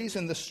priorities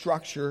and the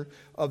structure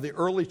of the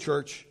early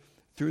church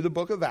through the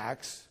book of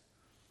Acts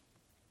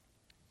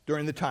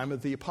during the time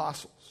of the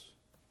apostles.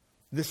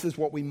 This is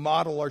what we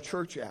model our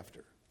church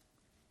after.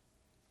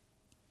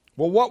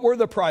 Well, what were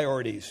the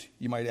priorities,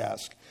 you might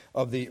ask,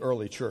 of the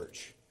early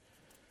church?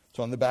 It's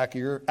on the back of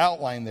your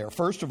outline there.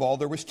 First of all,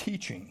 there was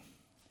teaching.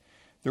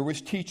 There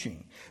was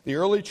teaching. The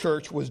early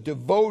church was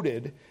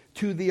devoted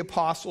to the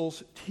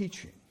apostles'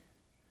 teaching.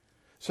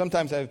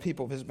 Sometimes I have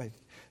people visit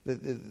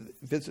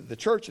the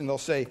church and they'll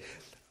say,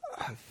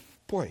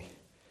 boy,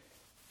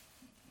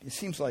 it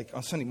seems like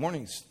on Sunday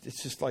mornings,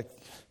 it's just like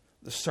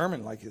the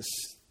sermon like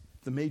is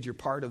the major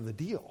part of the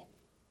deal.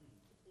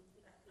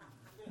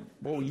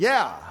 Well,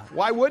 yeah,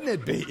 why wouldn't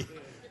it be?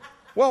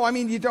 Well, I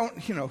mean,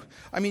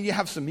 you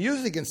have some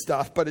music and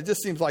stuff, but it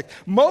just seems like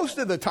most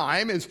of the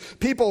time is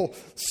people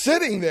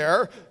sitting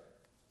there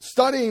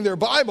studying their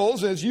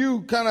Bibles as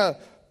you kind of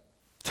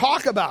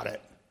talk about it.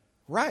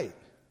 Right.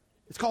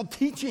 It's called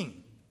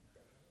teaching.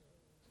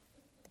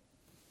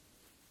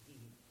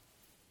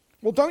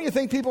 Well, don't you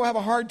think people have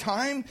a hard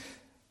time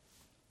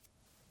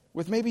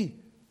with maybe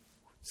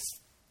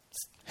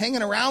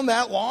hanging around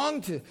that long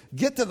to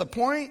get to the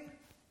point?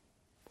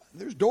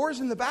 There's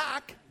doors in the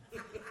back.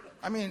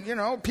 I mean,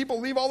 people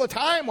leave all the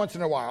time once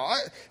in a while.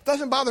 It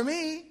doesn't bother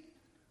me.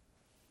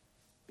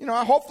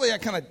 Hopefully I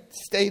kind of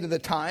stay to the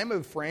time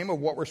of frame of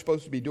what we're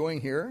supposed to be doing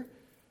here.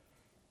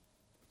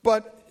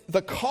 But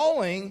the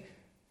calling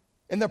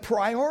and the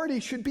priority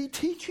should be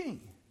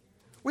teaching.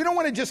 We don't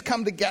want to just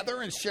come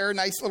together and share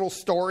nice little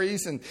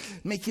stories and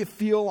make you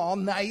feel all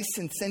nice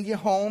and send you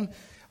home.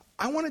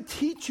 I want to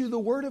teach you the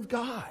Word of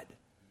God.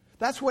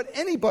 That's what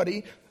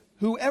anybody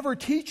who ever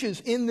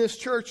teaches in this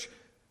church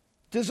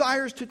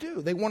desires to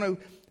do. They want to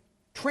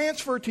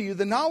transfer to you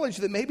the knowledge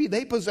that maybe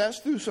they possess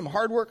through some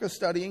hard work of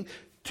studying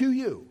to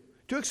you,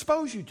 to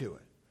expose you to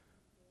it.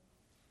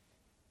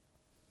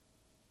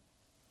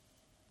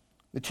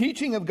 The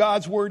teaching of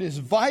God's Word is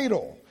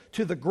vital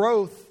to the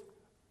growth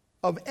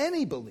of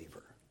any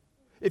believer.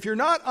 If you're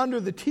not under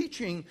the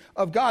teaching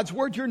of God's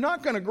Word, you're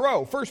not going to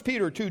grow. 1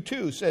 Peter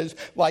 2:2 says,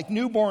 like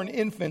newborn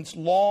infants,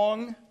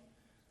 long,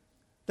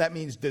 that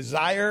means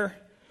desire,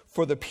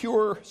 for the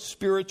pure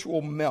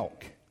spiritual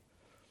milk,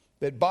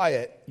 that by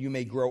it you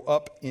may grow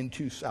up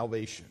into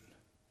salvation.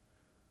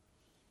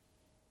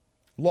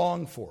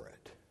 Long for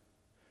it.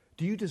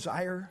 Do you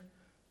desire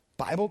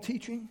Bible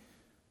teaching?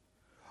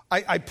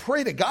 I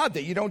pray to God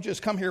that you don't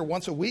just come here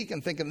once a week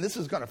and thinking this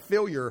is going to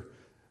fill your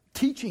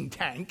teaching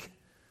tank.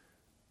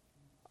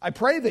 I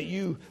pray that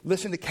you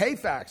listen to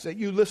KFAX, that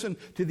you listen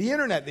to the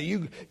internet, that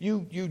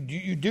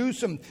you do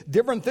some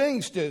different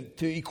things to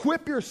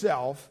equip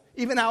yourself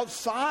even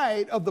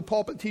outside of the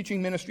pulpit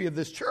teaching ministry of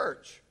this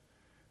church.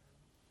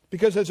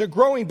 Because as a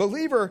growing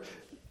believer,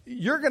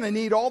 you're going to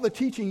need all the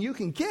teaching you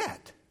can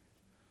get.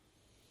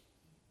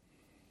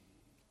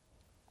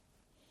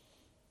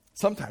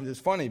 Sometimes it's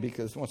funny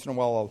because once in a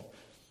while I'll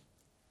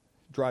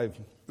drive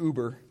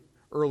Uber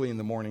early in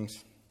the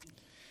mornings,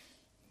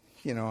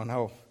 and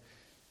I'll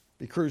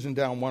be cruising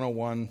down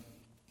 101,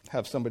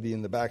 have somebody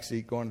in the back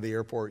seat going to the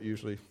airport,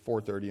 usually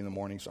 4:30 in the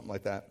morning, something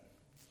like that.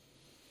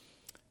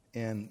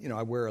 And,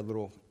 I wear a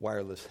little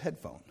wireless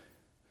headphone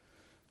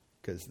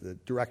because the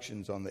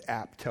directions on the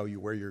app tell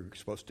you where you're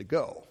supposed to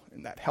go,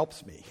 and that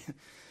helps me.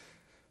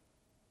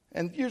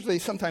 And usually,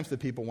 sometimes the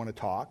people want to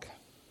talk.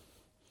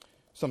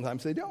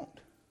 Sometimes they don't.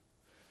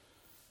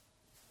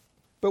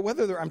 But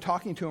whether I'm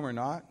talking to them or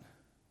not,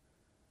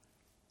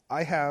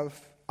 I have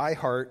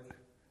iHeart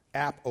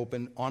app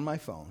open on my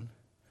phone,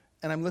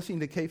 and I'm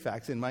listening to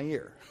KFAX in my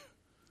ear.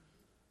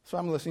 So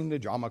I'm listening to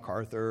John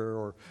MacArthur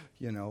or,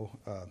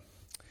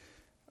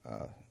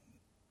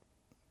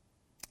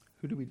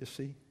 who did we just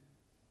see?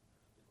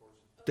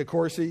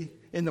 DeCourcy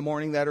in the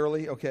morning that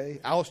early,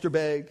 okay. Alistair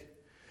Begg.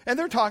 And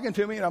they're talking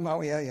to me, and I'm, oh,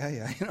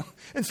 yeah.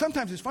 And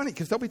sometimes it's funny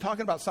because they'll be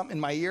talking about something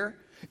in my ear,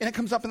 and it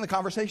comes up in the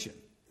conversation.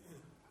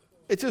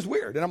 It's just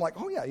weird. And I'm like,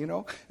 oh, yeah,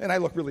 And I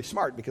look really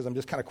smart because I'm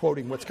just kind of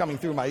quoting what's coming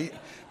through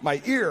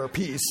my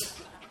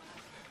earpiece.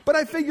 But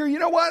I figure, you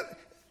know what?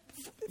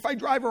 If I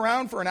drive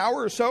around for an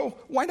hour or so,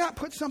 why not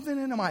put something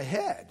into my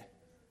head?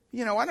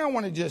 I don't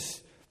want to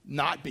just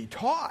not be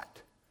taught.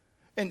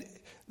 And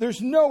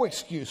there's no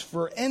excuse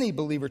for any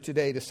believer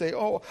today to say,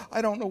 oh,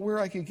 I don't know where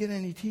I could get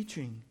any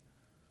teaching.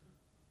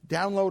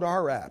 Download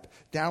our app.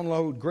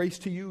 Download Grace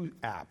to You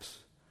apps.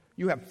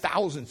 You have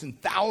thousands and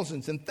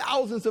thousands and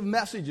thousands of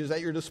messages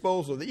at your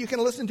disposal that you can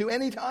listen to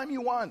anytime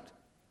you want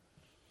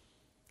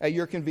at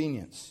your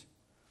convenience.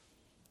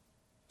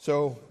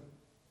 So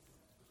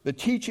the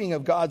teaching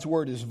of God's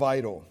word is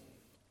vital.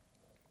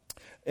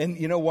 And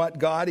you know what?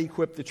 God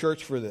equipped the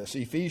church for this.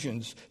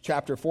 Ephesians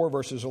chapter 4,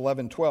 verses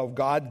 11, 12.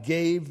 God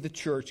gave the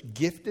church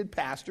gifted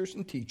pastors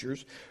and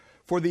teachers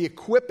for the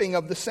equipping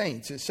of the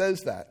saints. It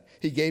says that.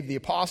 He gave the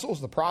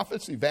apostles, the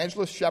prophets, the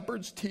evangelists,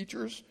 shepherds,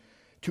 teachers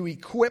to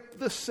equip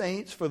the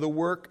saints for the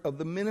work of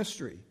the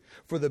ministry,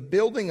 for the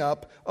building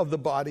up of the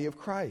body of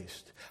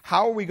Christ.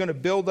 How are we going to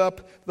build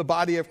up the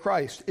body of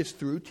Christ? It's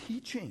through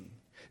teaching.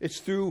 It's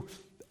through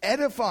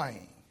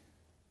edifying,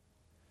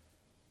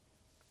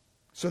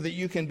 so that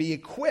you can be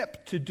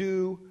equipped to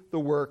do the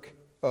work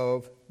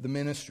of the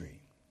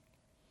ministry.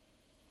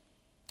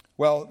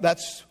 Well,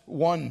 that's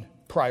one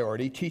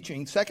priority,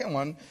 teaching. Second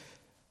one,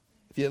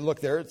 if you look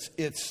there,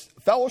 it's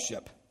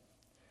fellowship.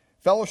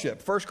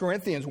 Fellowship. 1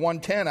 Corinthians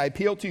 1:10, I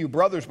appeal to you,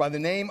 brothers, by the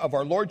name of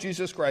our Lord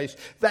Jesus Christ,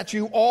 that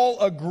you all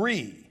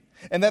agree,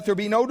 and that there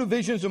be no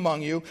divisions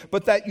among you,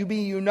 but that you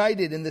be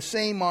united in the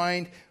same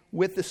mind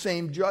with the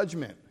same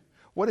judgment.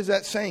 What is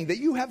that saying? That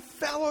you have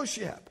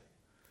fellowship.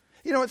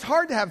 You know, it's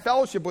hard to have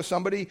fellowship with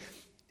somebody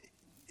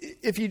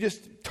if you're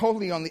just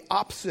totally on the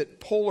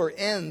opposite polar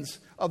ends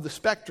of the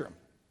spectrum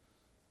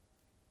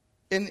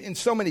in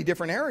so many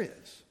different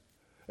areas.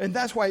 And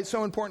that's why it's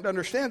so important to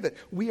understand that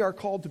we are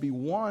called to be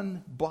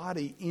one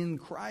body in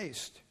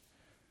Christ.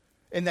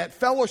 And that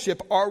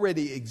fellowship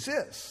already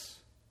exists.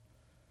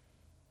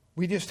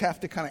 We just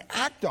have to kind of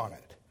act on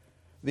it.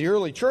 The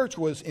early church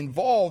was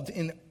involved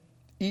in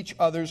each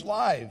other's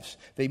lives.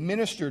 They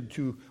ministered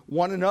to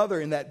one another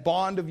in that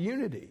bond of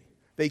unity.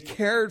 They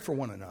cared for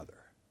one another.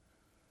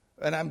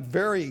 And I'm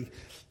very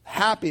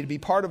happy to be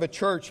part of a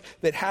church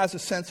that has a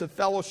sense of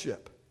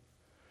fellowship.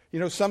 You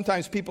know,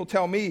 sometimes people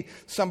tell me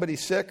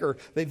somebody's sick or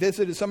they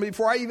visited somebody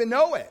before I even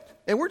know it.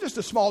 And we're just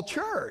a small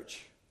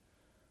church.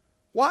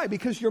 Why?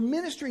 Because you're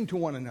ministering to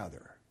one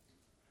another.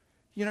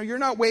 You know, you're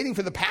not waiting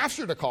for the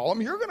pastor to call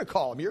them. You're going to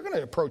call them. You're going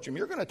to approach them.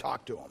 You're going to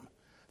talk to them.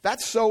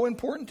 That's so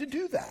important to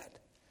do that.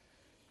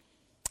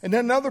 And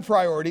then another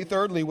priority,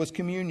 thirdly, was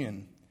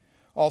communion.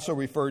 Also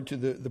referred to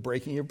the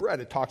breaking of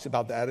bread. It talks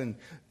about that in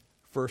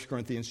 1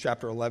 Corinthians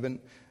chapter 11,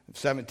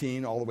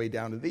 17, all the way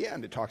down to the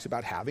end. It talks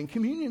about having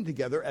communion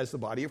together as the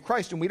body of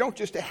Christ. And we don't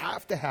just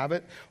have to have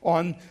it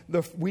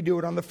we do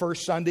it on the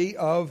first Sunday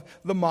of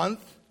the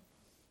month.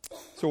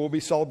 So we'll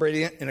be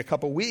celebrating it in a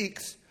couple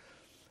weeks.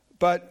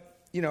 But,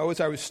 you know, as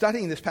I was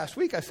studying this past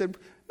week, I said,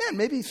 man,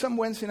 maybe some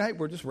Wednesday night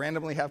we'll just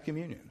randomly have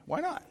communion.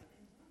 Why not?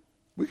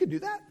 We could do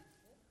that.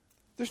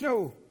 There's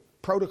no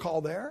protocol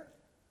there.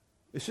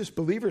 It's just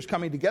believers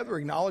coming together,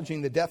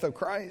 acknowledging the death of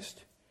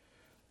Christ.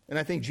 And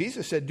I think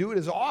Jesus said, do it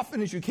as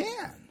often as you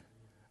can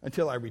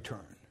until I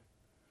return.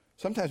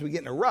 Sometimes we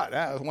get in a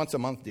rut. Once a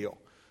month deal.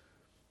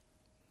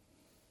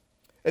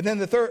 And then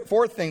the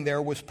fourth thing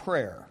there was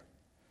prayer.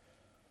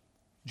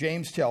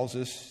 James tells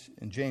us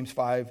in James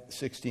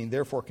 5:16,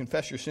 therefore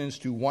confess your sins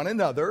to one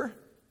another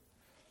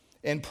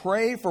and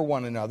pray for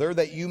one another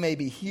that you may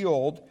be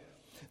healed,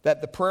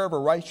 that the prayer of a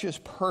righteous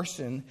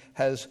person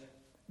has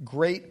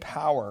great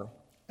power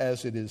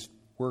as it is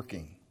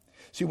working.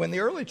 See, when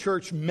the early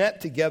church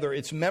met together,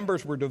 its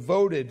members were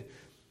devoted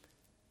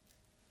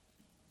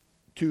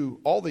to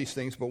all these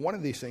things, but one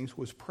of these things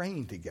was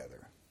praying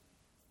together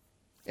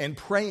and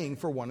praying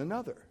for one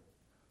another.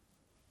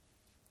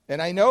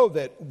 And I know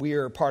that we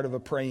are part of a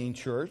praying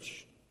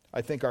church.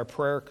 I think our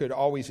prayer could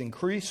always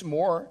increase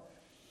more,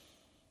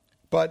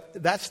 but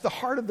that's the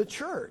heart of the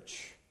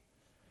church.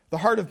 The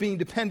heart of being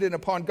dependent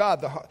upon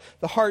God,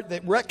 the heart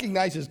that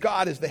recognizes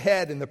God as the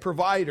head and the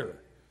provider,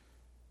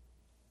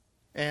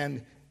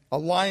 and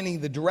aligning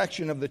the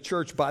direction of the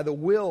church by the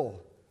will,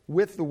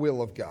 with the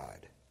will of God.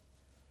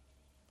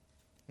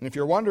 And if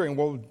you're wondering,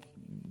 well,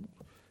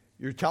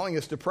 you're telling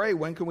us to pray,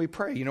 when can we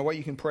pray? You know what?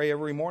 You can pray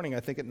every morning, I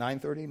think at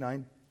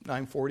 9:30,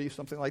 9:40,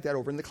 something like that,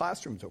 over in the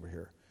classrooms over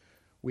here.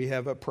 We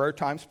have a prayer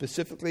time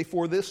specifically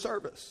for this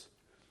service.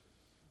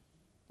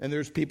 And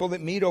there's people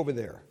that meet over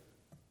there.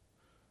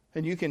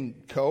 And you can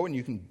go and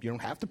you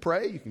don't have to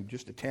pray. You can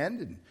just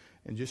attend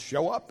and just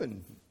show up.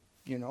 And,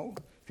 you know,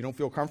 if you don't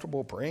feel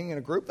comfortable praying in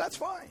a group, that's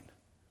fine.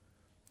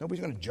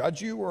 Nobody's going to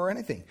judge you or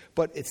anything.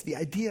 But it's the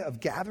idea of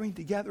gathering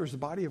together as the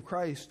body of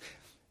Christ,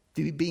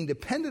 being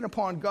dependent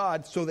upon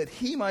God so that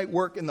He might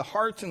work in the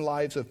hearts and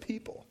lives of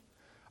people.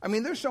 I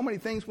mean, there's so many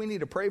things we need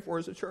to pray for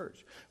as a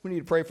church. We need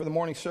to pray for the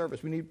morning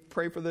service. We need to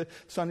pray for the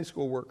Sunday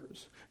school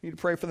workers. We need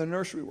to pray for the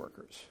nursery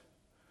workers.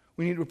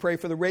 We need to pray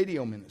for the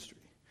radio ministry.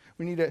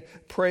 We need to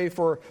pray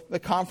for the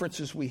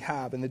conferences we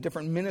have and the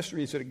different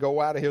ministries that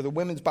go out of here, the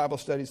women's Bible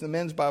studies, the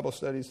men's Bible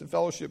studies, the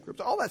fellowship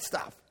groups, all that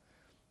stuff.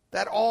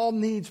 That all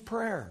needs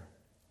prayer.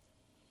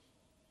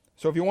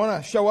 So if you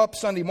want to show up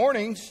Sunday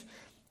mornings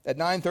at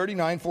 9:30,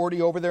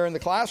 9:40 over there in the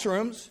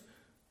classrooms,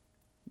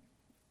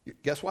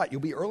 guess what? You'll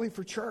be early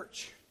for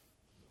church.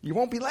 You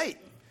won't be late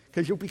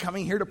because you'll be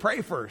coming here to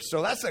pray first.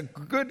 So that's a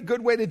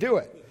good way to do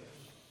it.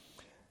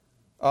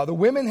 The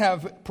women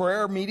have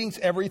prayer meetings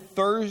every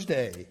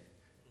Thursday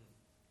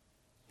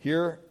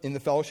here in the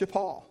fellowship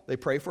hall. They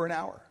pray for an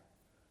hour.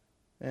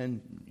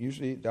 And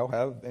usually they'll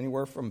have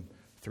anywhere from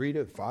 3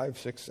 to 5,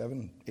 6,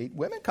 7, 8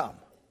 women come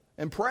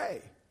and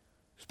pray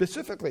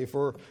specifically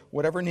for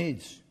whatever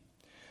needs.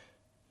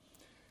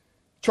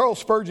 Charles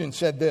Spurgeon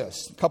said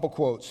this, a couple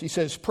quotes. He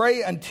says,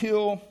 "Pray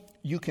until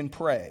you can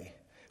pray.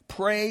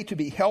 Pray to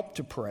be helped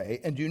to pray,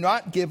 and do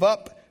not give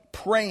up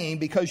praying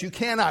because you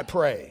cannot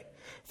pray.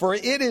 For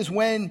it is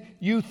when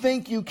you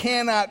think you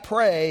cannot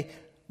pray,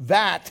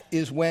 that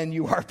is when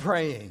you are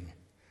praying."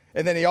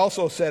 And then he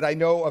also said, "I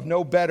know of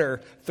no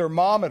better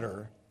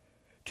thermometer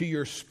to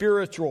your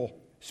spiritual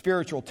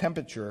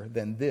temperature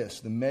than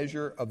this, the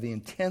measure of the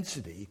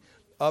intensity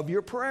of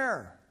your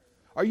prayer."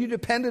 Are you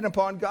dependent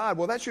upon God?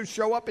 Well, that should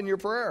show up in your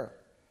prayer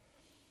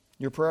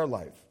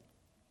life.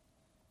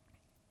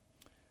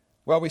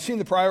 Well, we've seen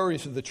the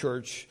priorities of the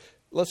church.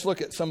 Let's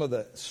look at some of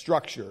the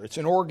structure. It's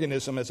an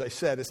organism, as I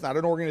said. It's not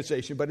an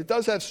organization, but it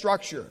does have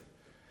structure.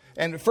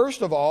 And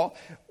first of all,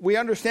 we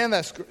understand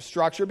that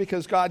structure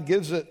because God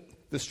gives it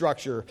the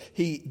structure.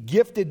 He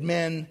gifted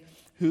men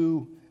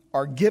who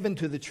are given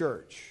to the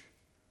church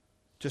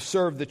to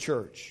serve the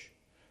church.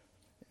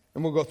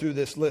 And we'll go through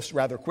this list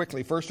rather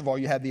quickly. First of all,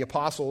 you have the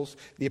apostles.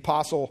 The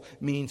apostle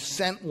means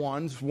sent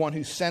ones, one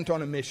who's sent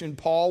on a mission.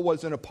 Paul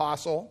was an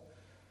apostle.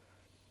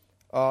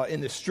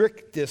 In the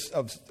strictest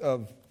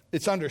of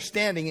its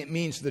understanding, it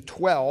means the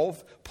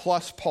 12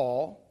 plus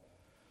Paul,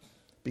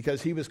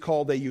 because he was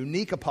called a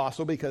unique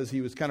apostle because he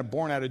was kind of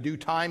born out of due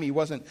time. He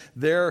wasn't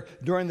there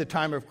during the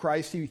time of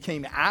Christ. He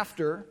came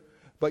after.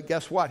 But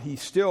guess what? He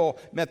still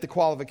met the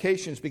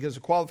qualifications, because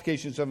the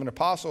qualifications of an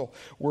apostle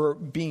were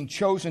being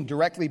chosen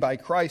directly by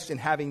Christ and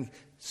having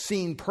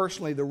seen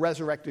personally the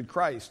resurrected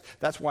Christ.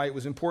 That's why it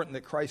was important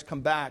that Christ come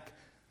back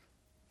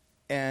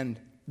and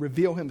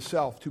reveal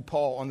himself to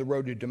Paul on the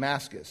road to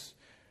Damascus.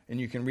 And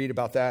you can read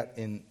about that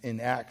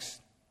in Acts.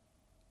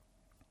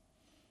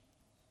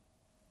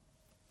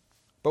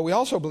 But we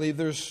also believe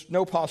there's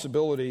no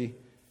possibility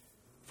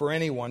for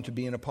anyone to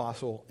be an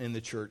apostle in the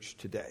church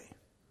today,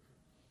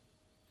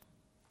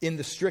 in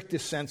the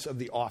strictest sense of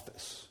the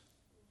office.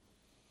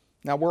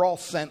 Now, we're all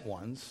sent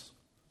ones,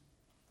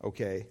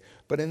 okay?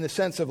 But in the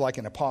sense of like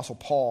an Apostle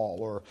Paul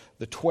or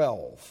the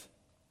 12,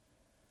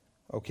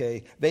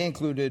 okay? They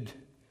included,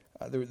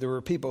 there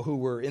were people who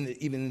were,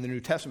 even in the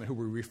New Testament, who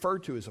were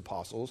referred to as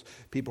apostles,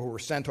 people who were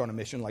sent on a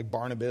mission like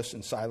Barnabas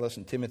and Silas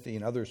and Timothy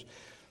and others.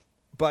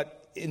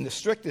 But in the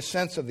strictest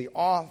sense of the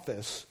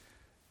office,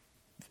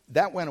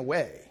 that went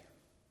away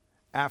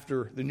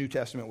after the New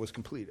Testament was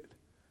completed,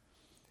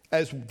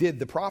 as did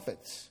the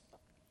prophets.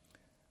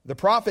 The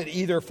prophet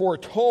either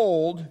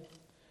foretold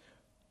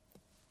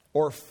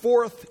or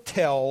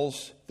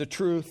foretells the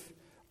truth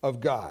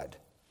of God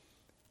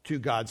to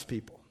God's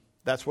people.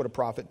 That's what a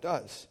prophet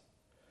does.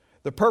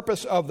 The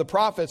purpose of the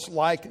prophets,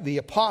 like the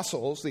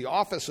apostles, the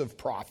office of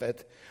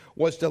prophet,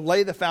 was to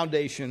lay the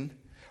foundation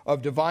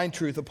of divine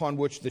truth upon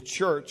which the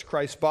church,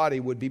 Christ's body,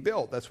 would be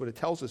built. That's what it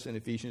tells us in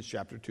Ephesians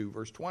chapter 2,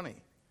 verse 20.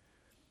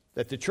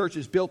 That the church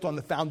is built on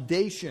the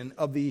foundation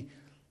of the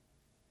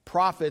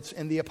prophets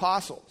and the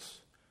apostles.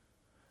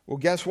 Well,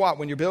 guess what?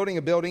 When you're building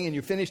a building and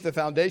you finish the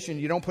foundation,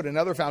 you don't put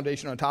another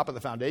foundation on top of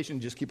the foundation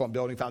and just keep on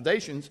building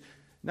foundations.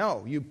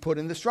 No, you put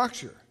in the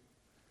structure.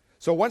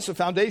 So once the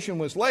foundation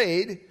was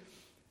laid,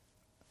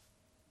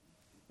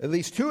 at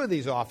least two of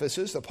these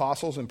offices,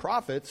 apostles and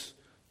prophets,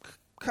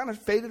 kind of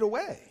faded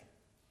away.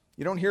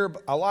 You don't hear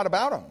a lot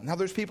about them. Now,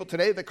 there's people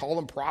today that call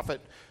them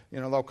prophet.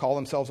 They'll call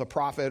themselves a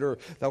prophet, or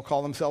they'll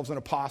call themselves an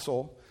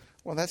apostle.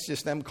 Well, that's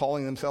just them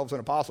calling themselves an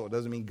apostle. It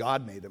doesn't mean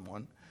God made them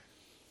one.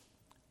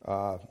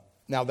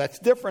 Now, that's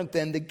different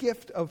than the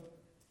gift of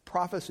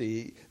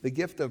prophecy. The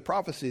gift of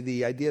prophecy,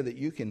 the idea that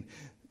you can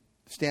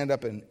stand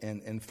up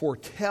and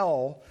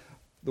foretell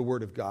the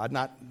Word of God,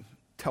 not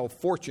tell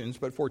fortunes,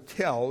 but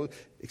foretell,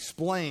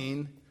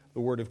 explain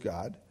the Word of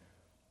God.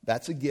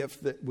 That's a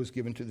gift that was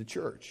given to the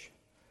church.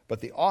 But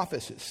the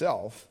office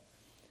itself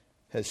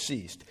has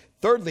ceased.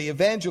 Thirdly,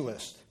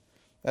 evangelist.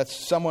 That's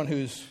someone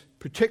who's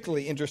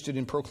particularly interested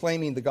in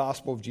proclaiming the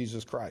gospel of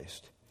Jesus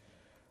Christ.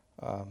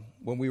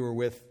 When we were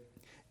with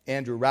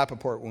Andrew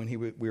Rappaport, when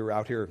we were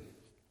out here,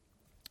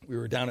 we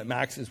were down at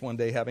Max's one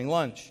day having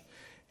lunch,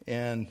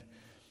 and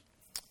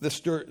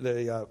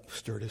the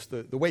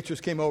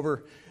waitress came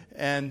over,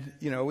 and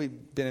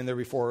we'd been in there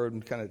before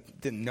and kind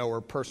of didn't know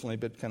her personally,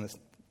 but kind of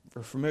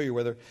were familiar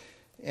with her,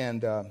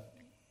 and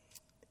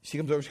she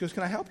comes over. She goes,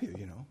 "Can I help you?"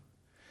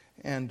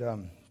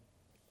 And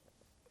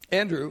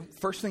Andrew,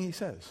 first thing he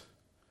says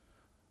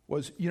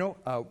was,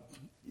 we're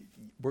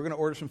going to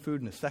order some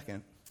food in a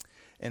second,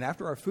 and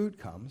after our food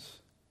comes,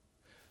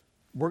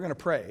 we're going to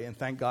pray and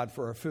thank God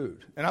for our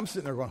food. And I'm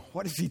sitting there going,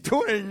 what is he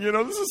doing?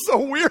 This is so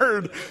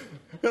weird.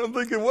 And I'm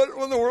thinking, what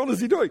in the world is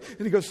he doing?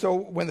 And he goes, so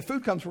when the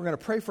food comes, we're going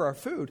to pray for our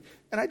food.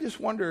 And I just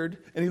wondered,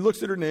 and he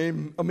looks at her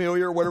name,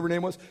 Amelia or whatever her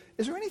name was,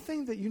 is there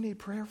anything that you need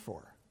prayer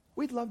for?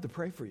 We'd love to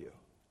pray for you.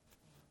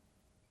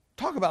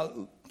 Talk about,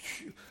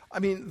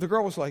 the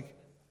girl was like,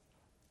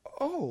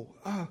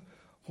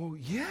 well,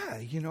 yeah,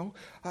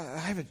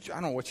 I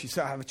don't know what she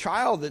said. I have a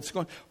child that's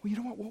going, well, you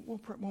know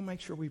what? We'll make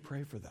sure we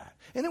pray for that.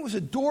 And it was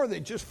a door that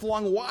just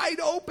flung wide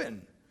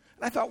open. And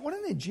And I thought, what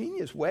an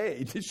ingenious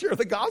way to share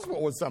the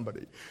gospel with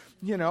somebody.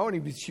 And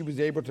he was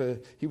able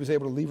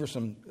to leave her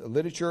some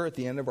literature at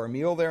the end of our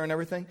meal there and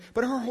everything.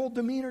 But her whole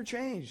demeanor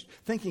changed,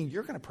 thinking,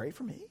 you're going to pray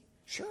for me?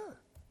 Sure.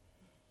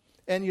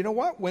 And you know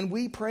what? When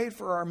we prayed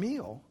for our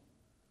meal,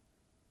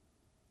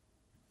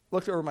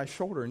 looked over my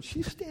shoulder, and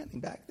she's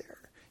standing back there.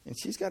 And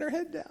she's got her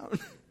head down.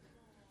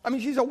 I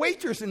mean, she's a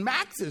waitress in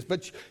Max's,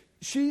 but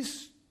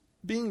she's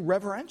being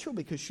reverential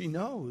because she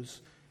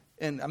knows.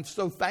 And I'm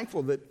so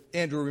thankful that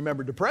Andrew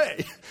remembered to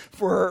pray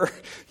for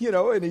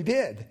her, and he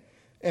did.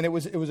 And it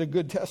was a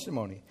good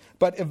testimony.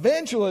 But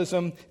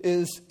evangelism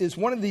is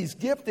one of these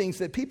giftings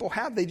that people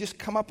have. They just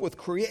come up with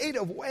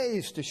creative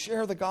ways to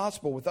share the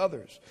gospel with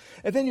others.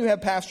 And then you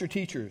have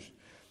pastor-teachers.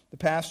 The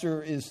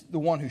pastor is the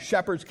one who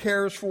shepherds,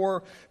 cares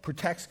for,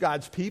 protects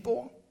God's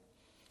people.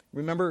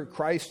 Remember,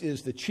 Christ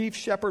is the chief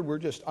shepherd. We're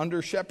just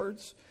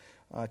under-shepherds.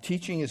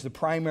 Teaching is the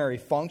primary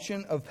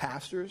function of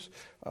pastors.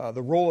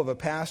 The role of a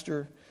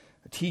pastor,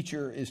 a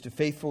teacher, is to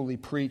faithfully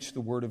preach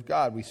the word of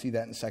God. We see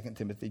that in 2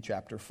 Timothy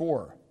chapter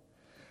 4.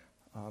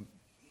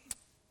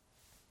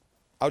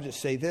 I'll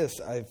just say this.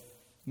 I've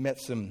met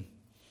some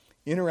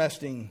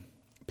interesting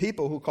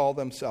people who call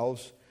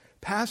themselves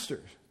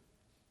pastors.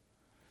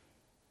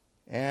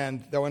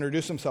 And they'll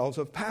introduce themselves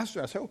as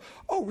pastor. I say,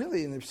 oh,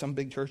 really? And there's some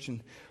big church.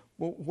 And,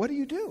 well, what do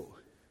you do?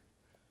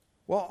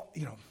 Well,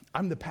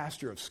 I'm the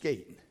pastor of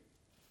Skate.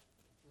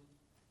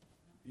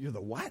 You're the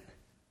what?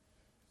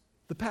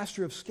 The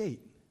pastor of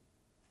Skate.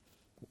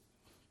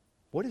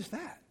 What is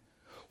that?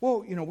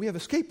 Well, we have a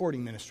skateboarding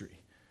ministry.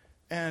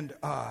 And,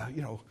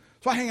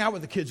 so I hang out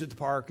with the kids at the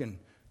park and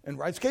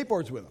ride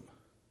skateboards with them.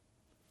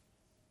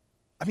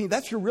 I mean,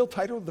 that's your real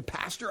title, the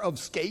pastor of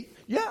Skate?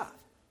 Yeah.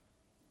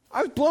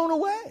 I was blown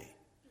away.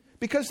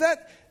 Because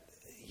that,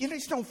 you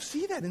just don't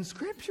see that in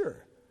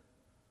Scripture.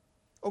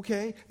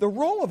 Okay? The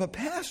role of a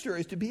pastor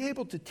is to be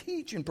able to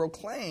teach and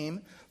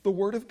proclaim the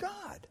Word of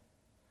God.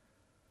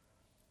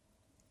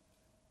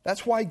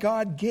 That's why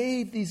God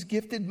gave these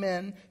gifted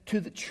men to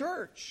the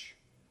church.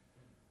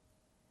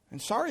 And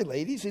sorry,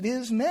 ladies, it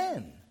is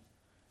men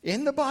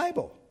in the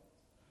Bible.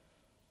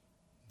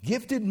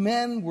 Gifted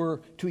men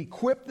were to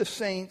equip the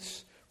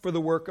saints for the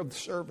work of the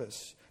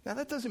service. Now,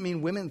 that doesn't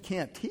mean women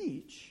can't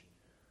teach.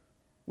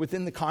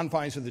 Within the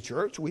confines of the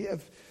church, we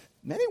have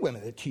many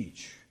women that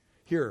teach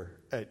here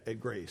at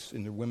Grace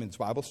in the women's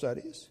Bible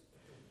studies.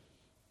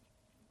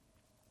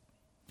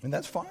 And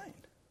that's fine,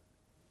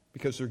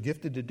 because they're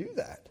gifted to do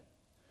that.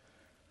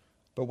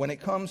 But when it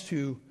comes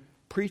to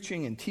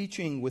preaching and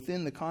teaching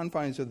within the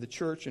confines of the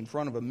church in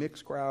front of a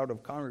mixed crowd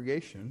of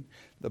congregation,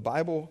 the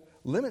Bible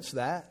limits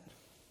that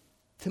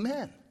to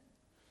men.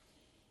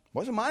 It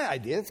wasn't my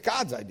idea, it's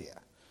God's idea.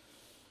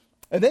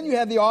 And then you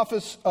have the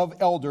office of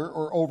elder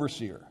or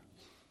overseer.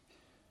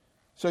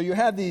 So you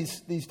have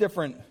these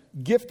different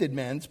gifted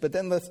men, but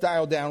then let's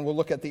dial down. We'll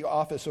look at the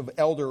office of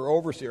elder or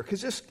overseer,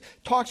 because this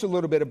talks a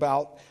little bit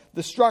about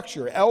the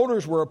structure.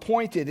 Elders were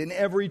appointed in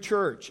every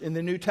church in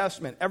the New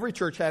Testament. Every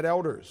church had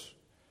elders.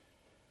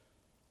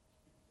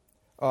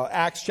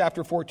 Acts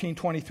chapter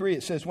 14:23,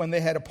 it says, when they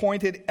had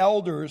appointed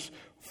elders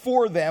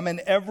for them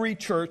in every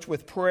church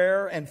with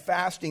prayer and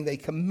fasting, they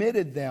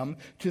committed them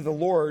to the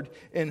Lord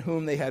in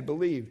whom they had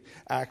believed.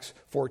 Acts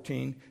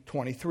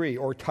 14:23,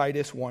 or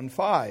Titus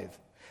 1:5.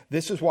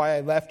 This is why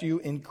I left you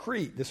in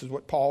Crete. This is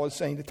what Paul is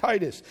saying to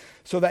Titus,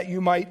 so that you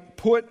might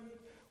put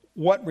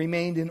what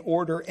remained in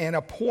order and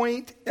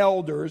appoint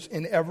elders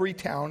in every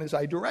town as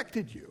I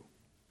directed you.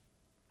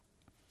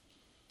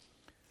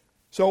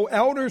 So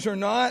elders are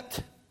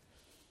not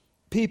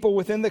people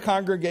within the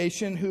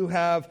congregation who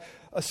have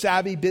a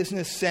savvy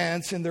business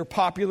sense and they're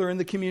popular in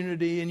the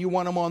community and you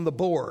want them on the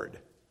board.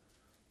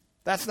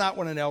 That's not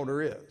what an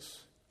elder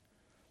is.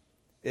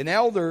 An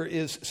elder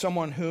is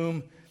someone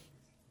whom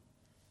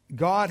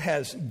God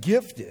has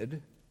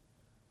gifted,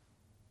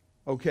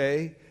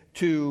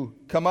 to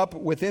come up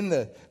within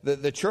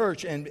the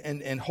church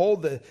and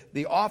hold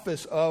the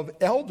office of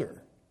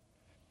elder.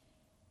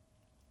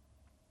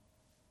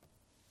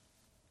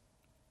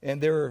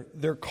 And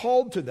they're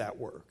called to that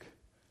work.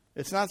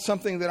 It's not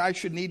something that I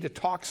should need to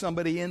talk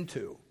somebody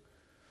into.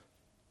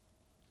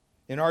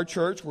 In our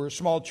church, we're a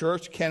small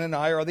church, Ken and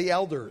I are the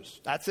elders.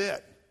 That's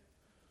it.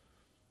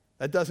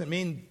 That doesn't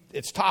mean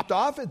it's topped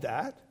off at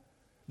that.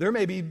 There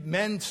may be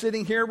men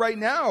sitting here right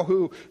now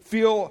who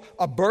feel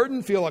a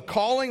burden, feel a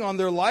calling on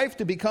their life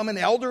to become an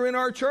elder in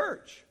our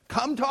church.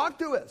 Come talk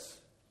to us.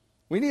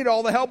 We need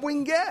all the help we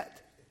can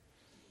get.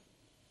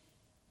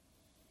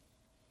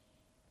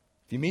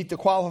 If you meet the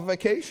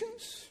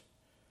qualifications,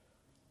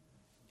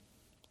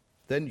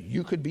 then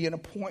you could be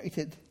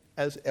appointed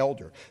as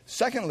elder.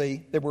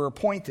 Secondly, they were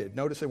appointed.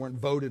 Notice they weren't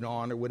voted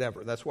on or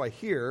whatever. That's why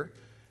here,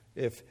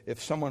 if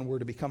someone were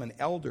to become an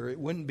elder, it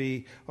wouldn't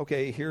be,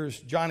 okay, here's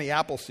Johnny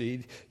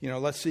Appleseed,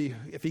 let's see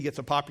if he gets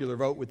a popular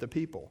vote with the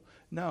people.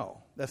 No,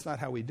 that's not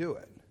how we do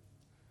it.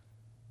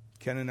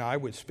 Ken and I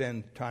would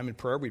spend time in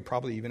prayer. We'd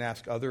probably even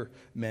ask other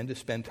men to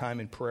spend time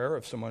in prayer.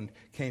 If someone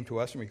came to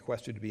us and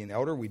requested to be an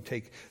elder, we'd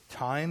take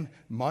time,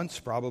 months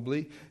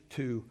probably,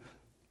 to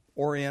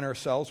orient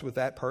ourselves with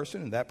that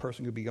person, and that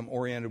person could become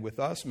oriented with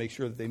us, make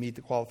sure that they meet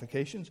the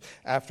qualifications.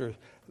 After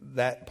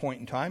that point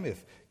in time,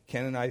 if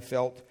Ken and I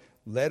felt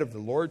led of the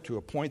Lord to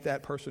appoint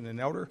that person an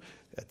elder,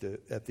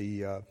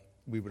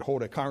 we would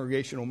hold a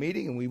congregational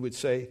meeting and we would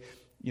say,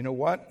 you know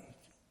what?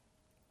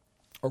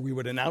 Or we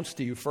would announce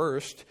to you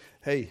first,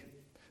 hey,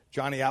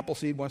 Johnny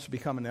Appleseed wants to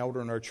become an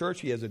elder in our church.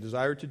 He has a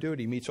desire to do it.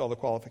 He meets all the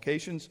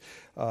qualifications.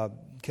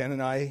 Ken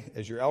and I,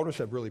 as your elders,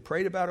 have really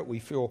prayed about it. We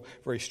feel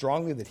very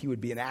strongly that he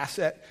would be an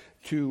asset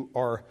to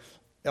our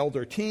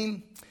elder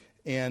team.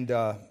 And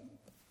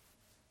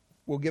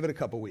we'll give it a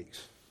couple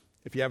weeks.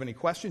 If you have any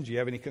questions, you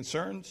have any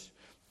concerns,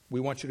 we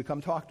want you to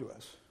come talk to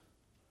us.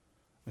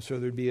 And so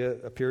there'd be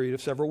a period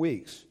of several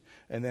weeks.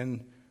 And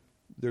then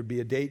there'd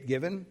be a date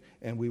given,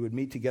 and we would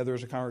meet together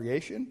as a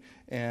congregation,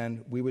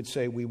 and we would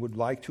say we would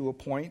like to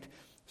appoint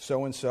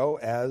so-and-so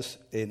as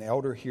an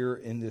elder here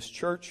in this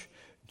church.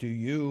 Do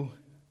you,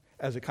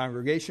 as a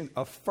congregation,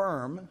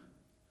 affirm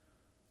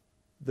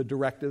the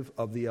directive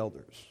of the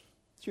elders?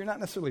 So you're not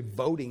necessarily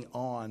voting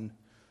on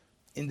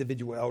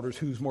individual elders,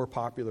 who's more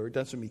popular. It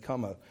doesn't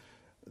become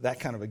that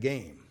kind of a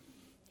game.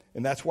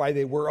 And that's why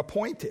they were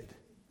appointed.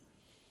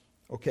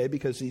 Okay,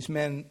 because these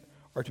men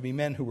are to be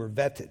men who were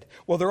vetted.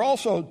 Well, they're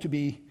also to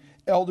be,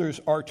 elders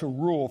are to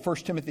rule. 1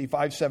 Timothy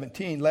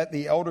 5:17, let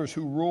the elders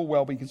who rule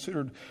well be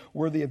considered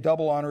worthy of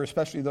double honor,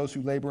 especially those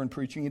who labor in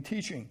preaching and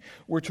teaching.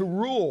 We're to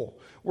rule.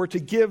 We're to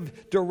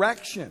give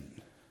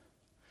direction.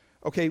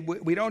 Okay,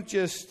 we don't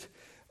just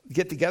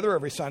get together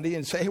every Sunday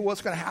and say, hey,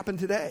 what's going to happen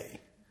today?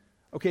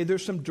 Okay,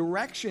 there's some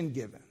direction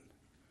given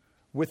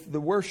with the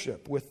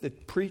worship, with the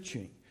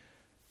preaching,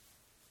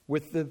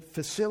 with the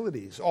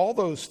facilities. All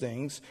those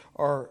things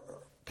are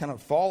kind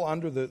of fall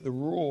under the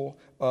rule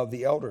of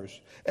the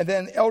elders. And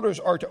then elders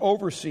are to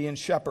oversee and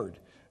shepherd.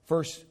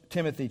 1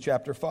 Timothy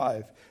chapter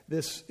 5.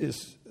 This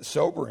is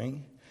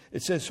sobering.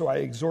 It says, so I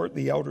exhort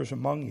the elders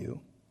among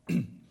you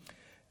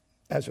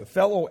as a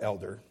fellow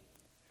elder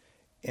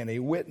and a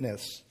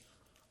witness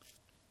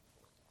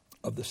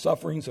of the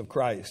sufferings of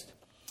Christ,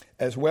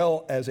 as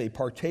well as a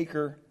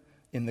partaker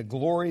in the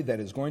glory that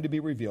is going to be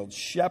revealed.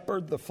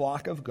 Shepherd the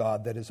flock of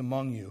God that is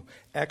among you.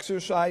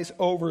 Exercise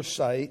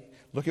oversight.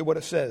 Look at what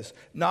it says.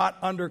 Not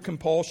under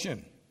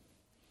compulsion,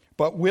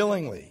 but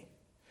willingly,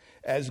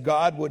 as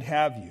God would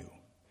have you.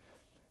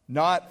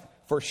 Not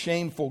for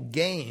shameful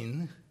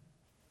gain,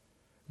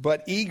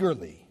 but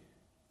eagerly.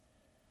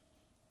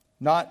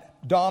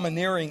 Not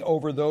domineering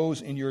over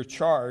those in your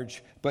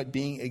charge, but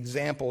being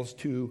examples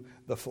to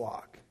the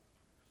flock.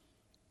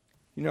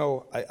 You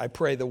know, I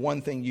pray the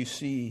one thing you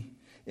see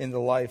in the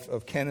life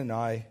of Ken and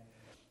I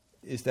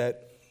is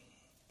that,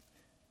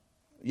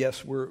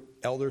 yes, we're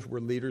elders, we're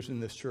leaders in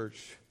this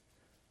church,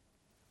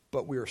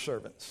 but we are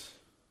servants.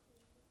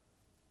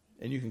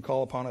 And you can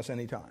call upon us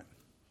anytime.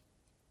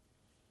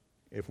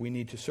 If we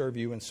need to serve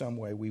you in some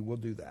way, we will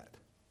do that.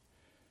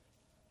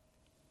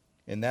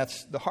 And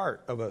that's the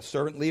heart of a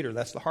servant leader.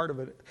 That's the heart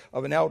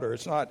of an elder.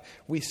 It's not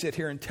we sit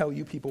here and tell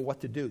you people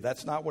what to do.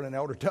 That's not what an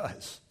elder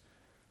does.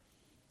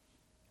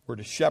 We're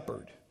to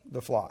shepherd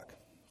the flock.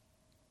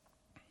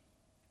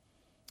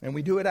 And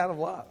we do it out of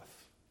love.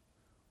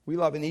 We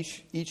love in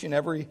each and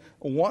every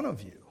one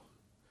of you.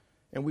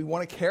 And we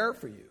want to care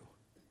for you.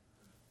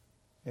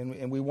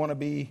 And we want to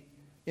be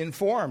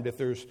informed if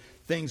there's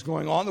things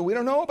going on that we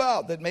don't know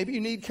about, that maybe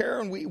you need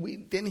care and we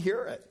didn't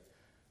hear it.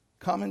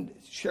 Come and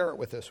share it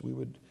with us. We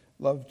would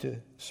love to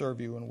serve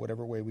you in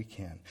whatever way we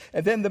can.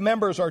 And then the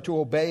members are to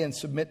obey and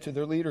submit to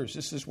their leaders.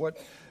 This is what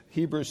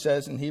Hebrews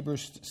says in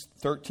Hebrews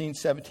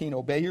 13:17,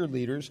 obey your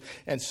leaders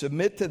and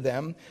submit to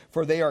them,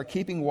 for they are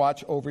keeping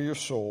watch over your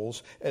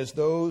souls as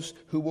those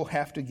who will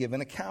have to give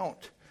an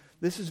account.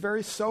 This is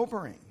very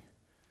sobering.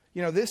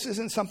 You know, this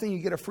isn't something you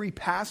get a free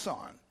pass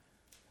on.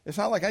 It's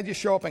not like I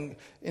just show up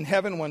in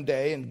heaven one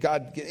day and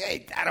God,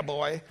 hey,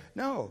 attaboy.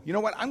 No, you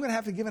know what? I'm going to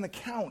have to give an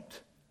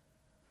account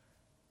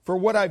for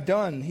what I've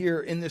done here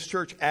in this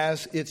church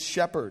as its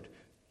shepherd.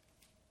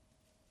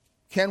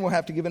 Ken will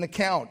have to give an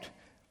account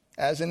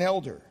as an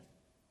elder.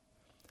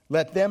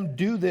 Let them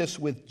do this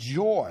with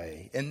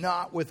joy and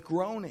not with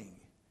groaning.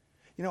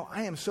 You know,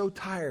 I am so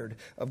tired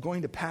of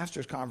going to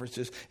pastors'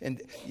 conferences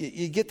and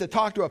you get to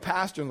talk to a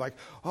pastor and like,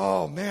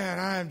 oh man,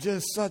 I'm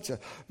just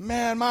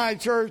my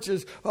church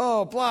is,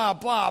 blah, blah,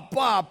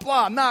 blah,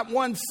 blah. Not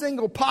one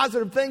single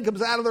positive thing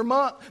comes out of their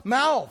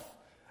mouth.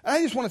 And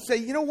I just want to say,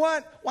 you know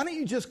what? Why don't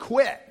you just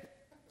quit?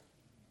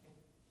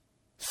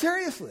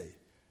 Seriously.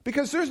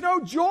 Because there's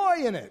no joy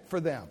in it for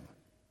them.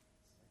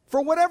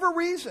 For whatever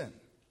reason.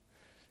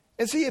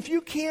 And see, if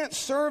you can't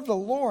serve the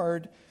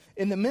Lord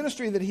in the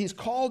ministry that He's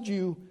called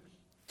you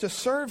to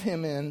serve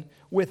Him in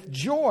with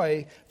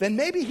joy, then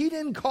maybe He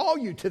didn't call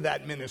you to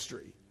that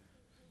ministry.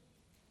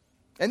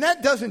 And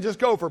that doesn't just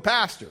go for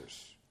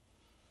pastors.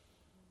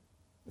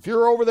 If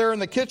you're over there in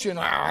the kitchen,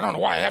 I don't know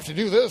why I have to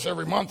do this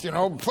every month,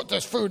 put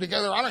this food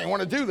together. I don't even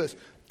want to do this.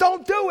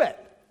 Don't do it.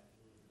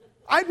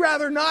 I'd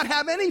rather not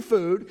have any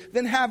food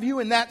than have you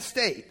in that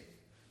state.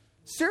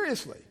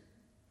 Seriously.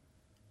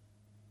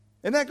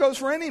 And that goes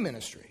for any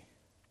ministry.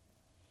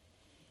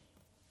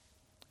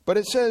 But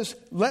it says,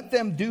 let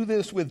them do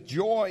this with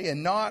joy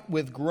and not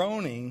with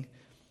groaning,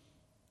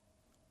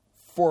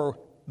 for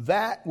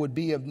that would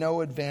be of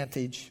no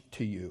advantage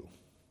to you.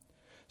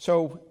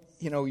 So,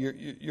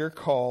 we're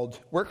called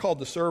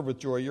to serve with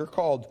joy. You're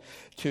called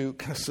to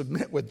kind of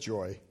submit with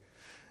joy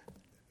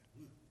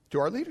to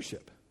our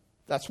leadership.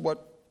 That's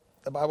what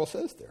the Bible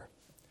says there.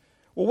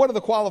 Well, what are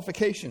the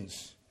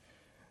qualifications?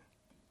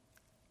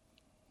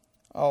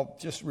 I'll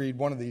just read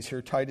one of these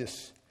here.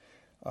 Titus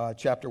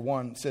chapter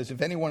 1 says,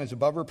 if anyone is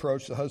above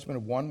reproach, the husband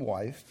of one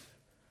wife.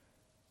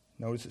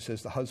 Notice it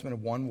says the husband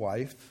of one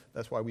wife.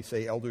 That's why we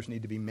say elders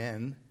need to be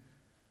men.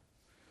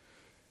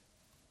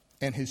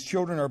 And his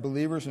children are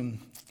believers and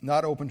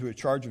not open to a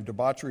charge of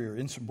debauchery or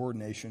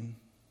insubordination.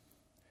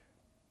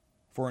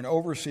 For an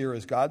overseer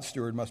as God's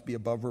steward must be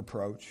above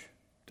reproach.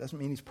 Doesn't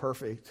mean he's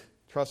perfect.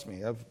 Trust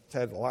me, I've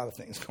had a lot of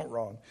things go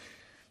wrong.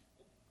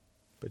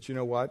 But you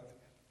know what?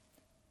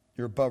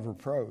 You're above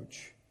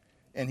reproach.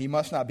 And he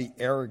must not be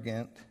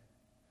arrogant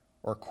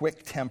or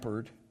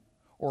quick-tempered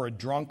or a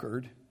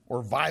drunkard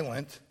or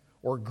violent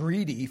or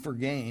greedy for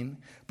gain,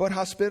 but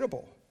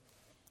hospitable,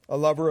 a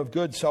lover of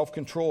good,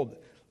 self-controlled,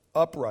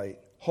 upright,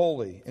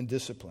 holy, and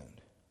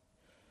disciplined.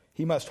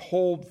 He must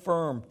hold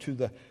firm to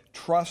the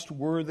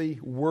trustworthy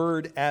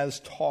word as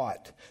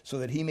taught, so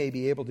that he may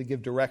be able to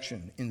give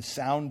direction in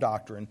sound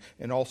doctrine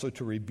and also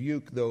to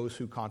rebuke those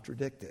who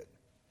contradict it.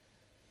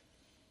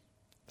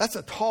 That's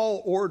a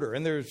tall order,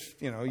 and there's,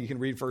 you can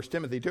read 1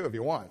 Timothy too if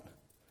you want.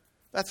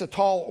 That's a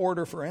tall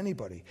order for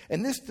anybody.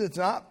 And this does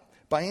not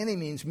by any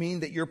means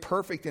mean that you're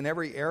perfect in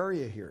every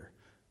area here.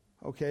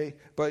 Okay?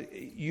 But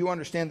you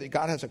understand that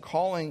God has a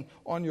calling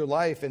on your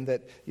life, and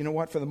that,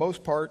 for the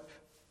most part,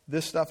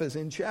 this stuff is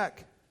in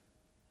check.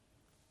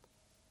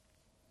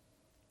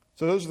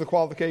 So those are the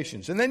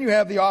qualifications. And then you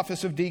have the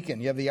office of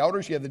deacon. You have the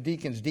elders, you have the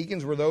deacons.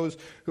 Deacons were those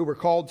who were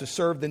called to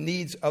serve the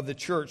needs of the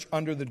church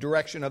under the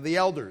direction of the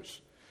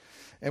elders.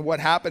 And what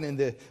happened in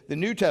the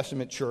New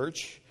Testament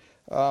church,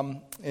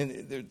 and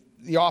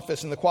the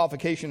office and the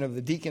qualification of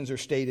the deacons are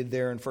stated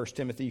there in 1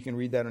 Timothy. You can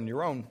read that on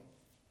your own.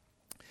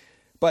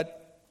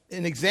 But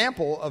an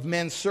example of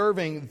men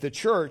serving the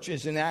church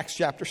is in Acts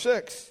chapter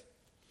 6.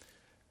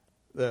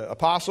 The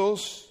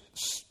apostles,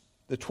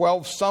 the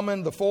 12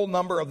 summoned the full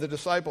number of the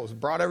disciples,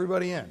 brought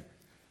everybody in.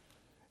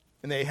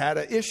 And they had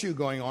an issue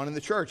going on in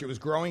the church. It was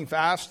growing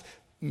fast.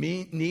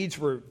 Needs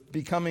were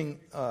becoming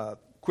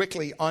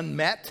quickly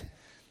unmet.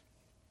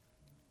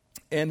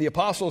 And the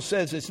apostle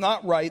says it's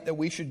not right that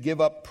we should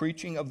give up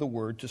preaching of the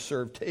word to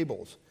serve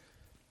tables.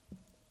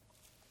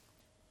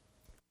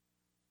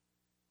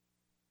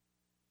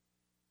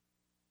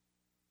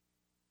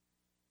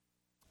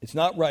 It's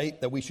not right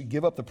that we should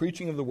give up the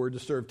preaching of the word to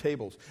serve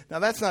tables. Now,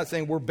 that's not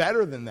saying we're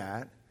better than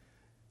that.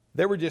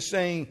 They were just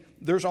saying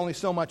there's only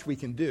so much we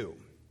can do.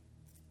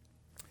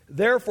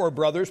 Therefore,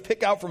 brothers,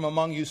 pick out from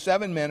among you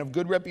 7 men of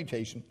good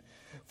reputation,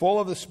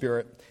 full of the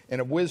Spirit and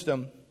of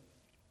wisdom,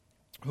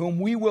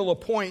 whom we will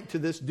appoint to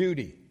this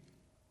duty.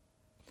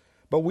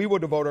 But we will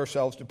devote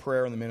ourselves to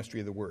prayer and the ministry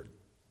of the word.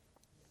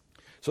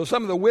 So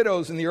some of the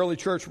widows in the early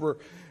church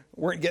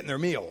weren't getting their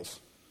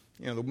meals.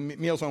 The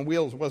Meals on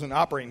Wheels wasn't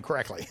operating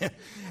correctly.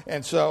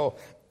 And so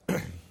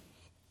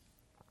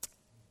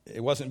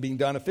it wasn't being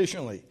done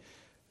efficiently.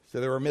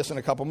 So they were missing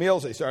a couple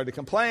meals. They started to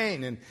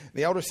complain. And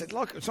the elders said,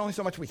 look, there's only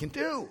so much we can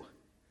do.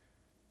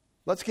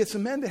 Let's get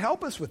some men to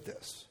help us with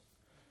this.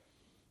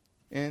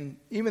 And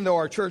even though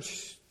our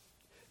church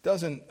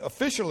doesn't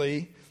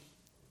officially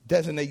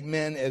designate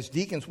men as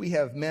deacons, we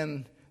have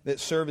men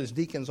that serve as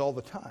deacons all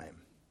the time.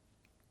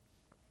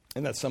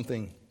 And that's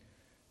something,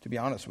 to be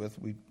honest with,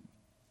 we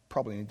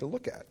probably need to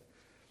look at.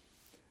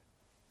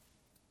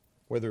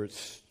 Whether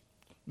it's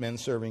men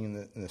serving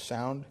in the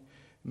sound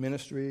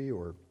ministry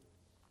or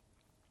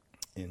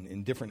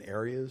in different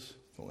areas,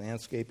 the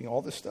landscaping,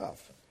 all this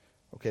stuff.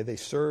 Okay, they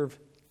serve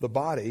the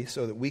body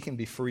so that we can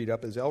be freed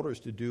up as elders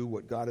to do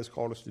what God has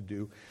called us to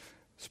do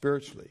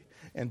spiritually.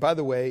 And by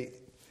the way,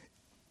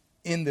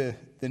 in the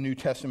New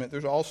Testament,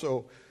 there's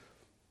also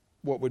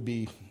what would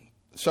be,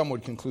 some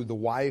would conclude, the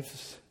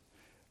wives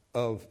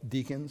of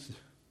deacons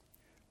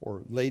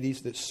or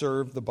ladies that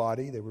serve the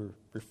body. They were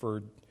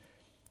referred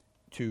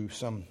to,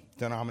 some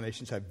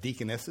denominations have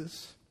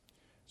deaconesses.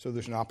 So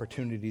there's an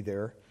opportunity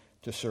there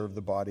to serve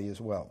the body as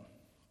well.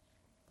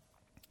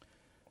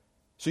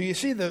 So you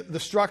see the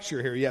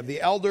structure here. You have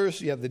the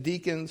elders, you have the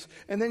deacons,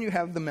 and then you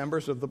have the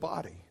members of the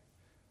body.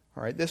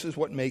 All right, this is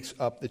what makes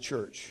up the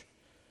church.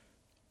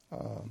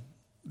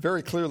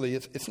 Very clearly,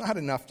 it's not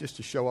enough just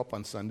to show up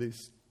on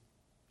Sundays.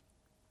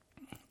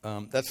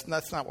 That's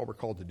not what we're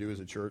called to do as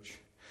a church.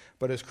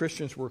 But as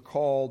Christians, we're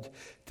called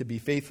to be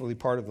faithfully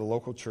part of the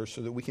local church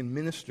so that we can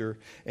minister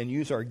and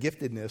use our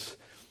giftedness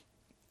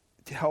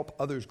to help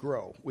others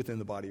grow within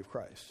the body of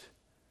Christ.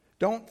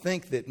 Don't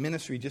think that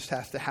ministry just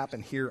has to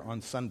happen here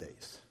on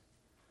Sundays.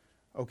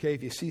 Okay,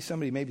 if you see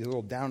somebody maybe a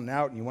little down and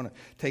out and you want to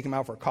take them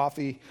out for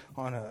coffee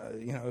on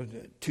a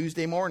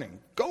Tuesday morning,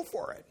 go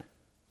for it.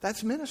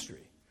 That's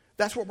ministry.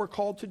 That's what we're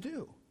called to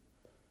do.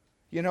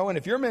 You know, and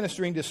if you're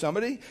ministering to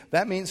somebody,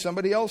 that means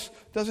somebody else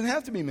doesn't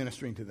have to be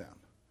ministering to them.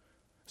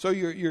 So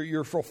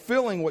you're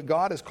fulfilling what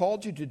God has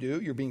called you to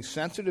do. You're being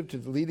sensitive to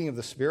the leading of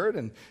the Spirit,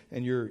 and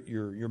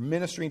you're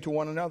ministering to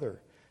one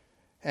another.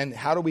 And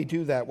how do we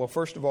do that? Well,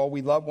 first of all,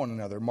 we love one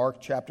another.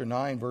 Mark chapter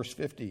 9, verse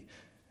 50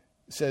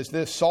 says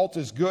this, salt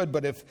is good,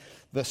 but if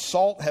the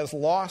salt has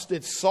lost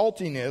its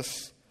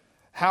saltiness,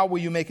 how will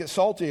you make it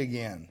salty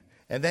again?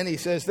 And then he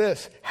says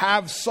this,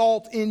 have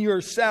salt in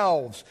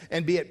yourselves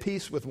and be at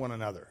peace with one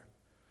another.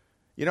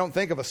 You don't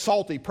think of a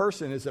salty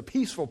person as a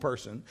peaceful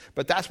person,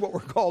 but that's what we're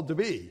called to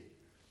be.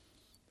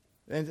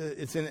 And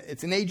it's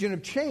an agent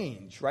of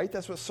change, right?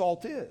 That's what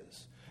salt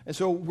is. And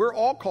so we're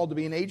all called to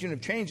be an agent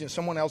of change in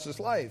someone else's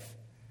life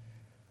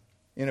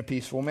in a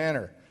peaceful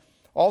manner.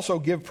 Also,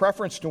 give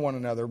preference to one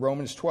another.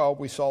 Romans 12,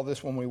 we saw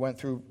this when we went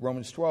through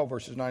Romans 12,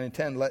 verses 9 and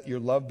 10. Let your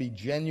love be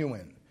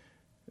genuine.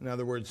 In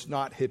other words,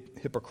 not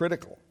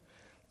hypocritical.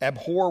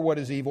 Abhor what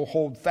is evil,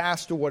 hold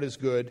fast to what is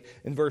good.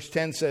 And verse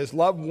 10 says,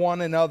 love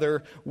one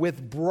another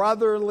with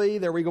brotherly,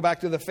 there we go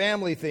back to the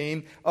family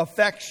theme,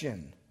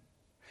 affection.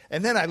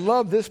 And then I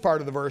love this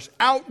part of the verse,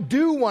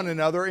 outdo one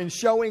another in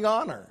showing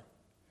honor.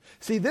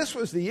 See, this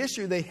was the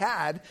issue they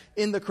had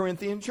in the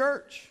Corinthian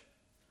church.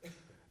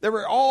 They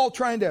were all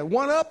trying to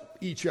one-up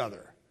each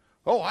other.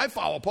 Oh, I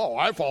follow Paul.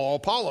 I follow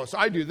Apollos.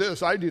 I do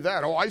this. I do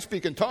that. Oh, I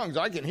speak in tongues.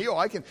 I can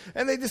heal.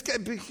 And they just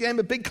became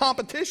a big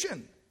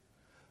competition.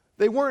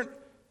 They weren't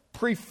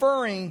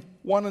preferring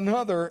one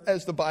another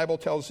as the Bible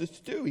tells us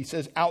to do. He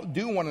says,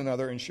 outdo one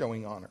another in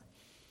showing honor.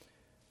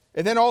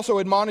 And then also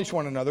admonish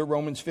one another.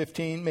 Romans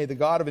 15, may the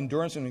God of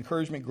endurance and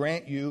encouragement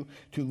grant you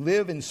to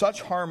live in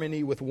such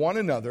harmony with one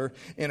another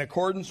in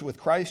accordance with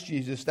Christ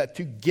Jesus, that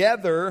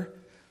together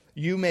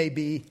you may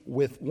be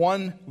with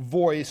one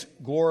voice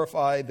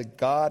glorify the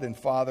God and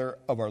Father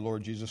of our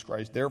Lord Jesus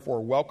Christ.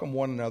 Therefore, welcome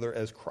one another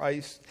as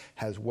Christ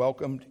has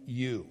welcomed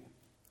you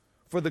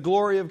for the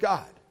glory of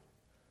God.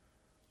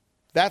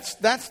 That's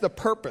the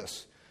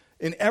purpose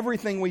in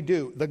everything we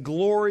do, the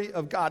glory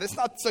of God. It's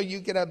not so you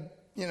get a,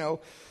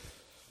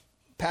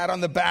 pat on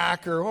the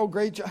back or, oh,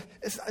 great job.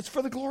 It's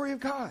for the glory of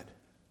God.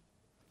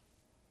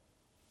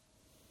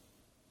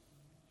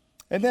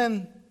 And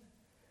then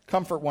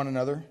comfort one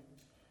another.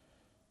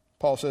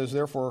 Paul says,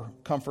 therefore,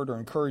 comfort or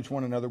encourage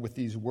one another with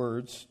these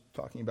words,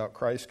 talking about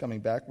Christ coming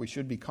back. We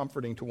should be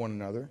comforting to one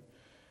another.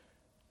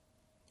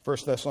 1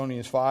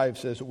 Thessalonians 5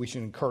 says that we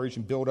should encourage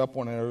and build up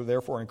one another.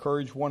 Therefore,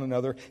 encourage one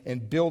another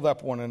and build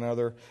up one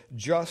another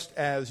just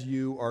as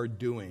you are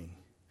doing.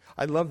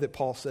 I love that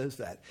Paul says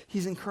that.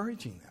 He's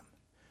encouraging them.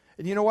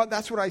 And you know what?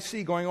 That's what I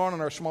see going on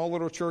in our small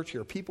little church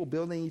here. People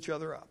building each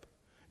other up,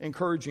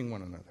 encouraging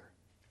one another.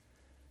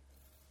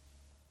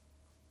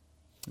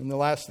 And the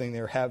last thing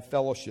there, have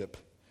fellowship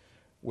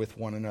with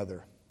one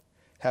another.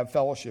 Have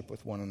fellowship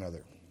with one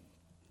another.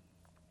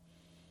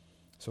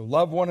 So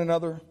love one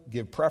another,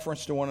 give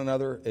preference to one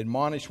another,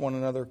 admonish one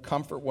another,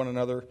 comfort one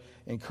another,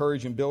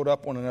 encourage and build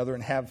up one another,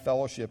 and have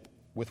fellowship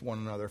with one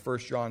another. 1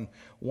 John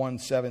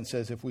 1:7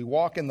 says, if we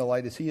walk in the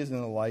light as he is in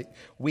the light,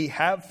 we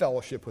have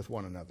fellowship with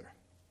one another.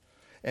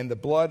 And the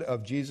blood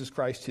of Jesus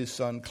Christ, his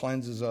Son,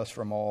 cleanses us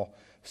from all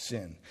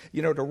sin.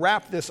 To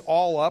wrap this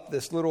all up,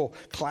 this little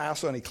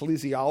class on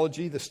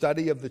ecclesiology, the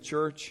study of the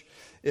church,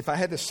 if I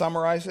had to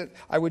summarize it,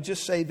 I would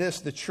just say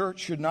this: the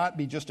church should not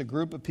be just a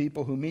group of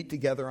people who meet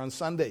together on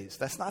Sundays.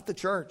 That's not the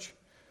church.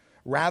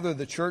 Rather,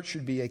 the church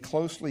should be a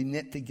closely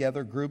knit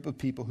together group of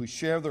people who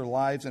share their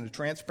lives in a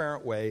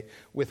transparent way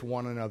with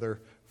one another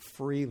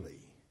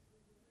freely.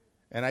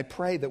 And I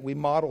pray that we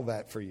model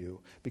that for you,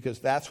 because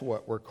that's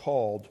what we're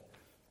called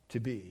to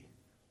be.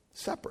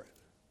 Separate,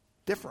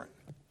 different.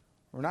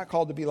 We're not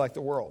called to be like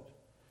the world.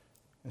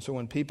 And so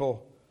when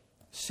people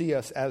see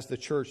us as the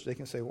church, they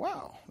can say,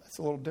 wow, that's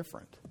a little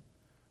different.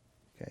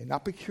 Okay,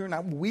 not peculiar,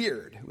 not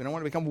weird. We don't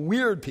want to become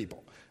weird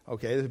people.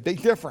 Okay, there's a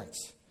big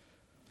difference.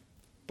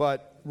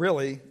 But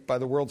really, by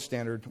the world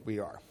standard, we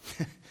are.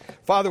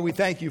 Father, we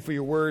thank you for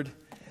your word.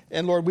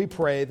 And Lord, we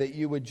pray that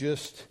you would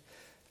just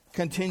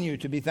continue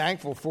to be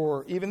thankful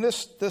for even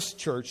this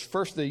church,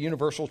 first the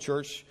universal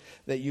church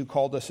that you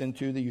called us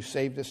into, that you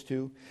saved us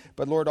to.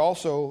 But Lord,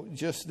 also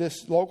just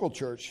this local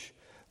church,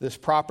 this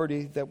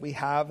property that we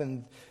have,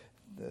 and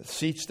the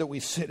seats that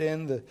we sit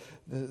in,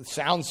 the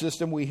sound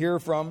system we hear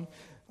from,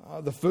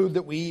 the food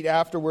that we eat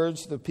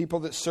afterwards, the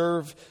people that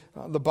serve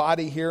the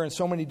body here in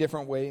so many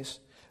different ways.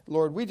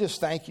 Lord, we just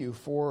thank you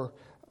for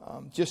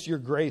just your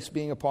grace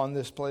being upon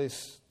this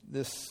place,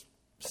 this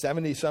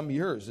 70-some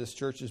years this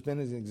church has been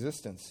in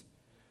existence,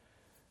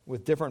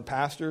 with different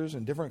pastors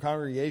and different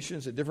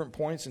congregations at different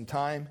points in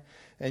time.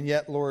 And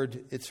yet,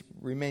 Lord, it's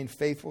remained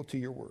faithful to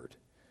your word.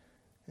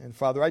 And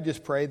Father, I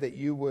just pray that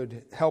you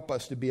would help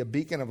us to be a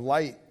beacon of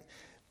light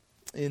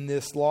in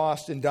this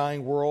lost and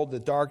dying world, the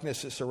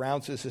darkness that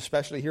surrounds us,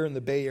 especially here in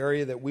the Bay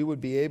Area, that we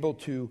would be able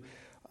to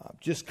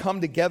just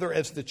come together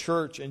as the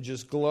church and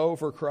just glow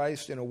for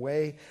Christ in a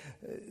way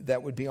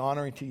that would be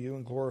honoring to you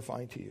and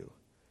glorifying to you.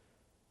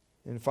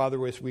 And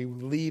Father, as we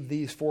leave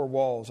these four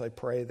walls, I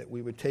pray that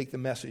we would take the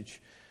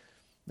message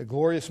The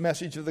glorious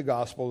message of the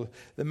gospel,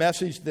 the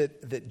message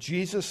that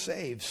Jesus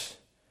saves.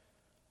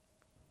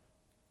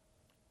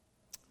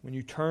 When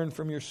you turn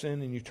from your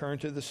sin and you turn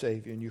to the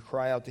Savior and you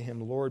cry out to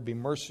Him, Lord, be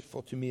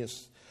merciful to me,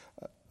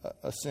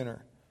 a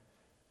sinner.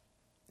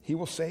 He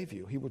will save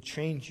you. He will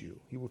change you.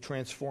 He will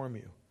transform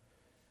you.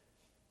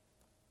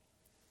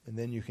 And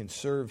then you can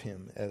serve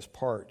Him as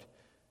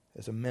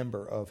a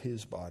member of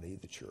His body,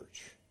 the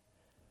church.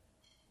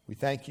 We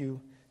thank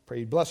you. Pray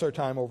you bless our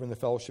time over in the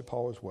fellowship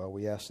hall as well.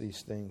 We ask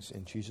these things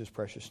in Jesus'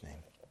 precious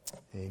name.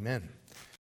 Amen.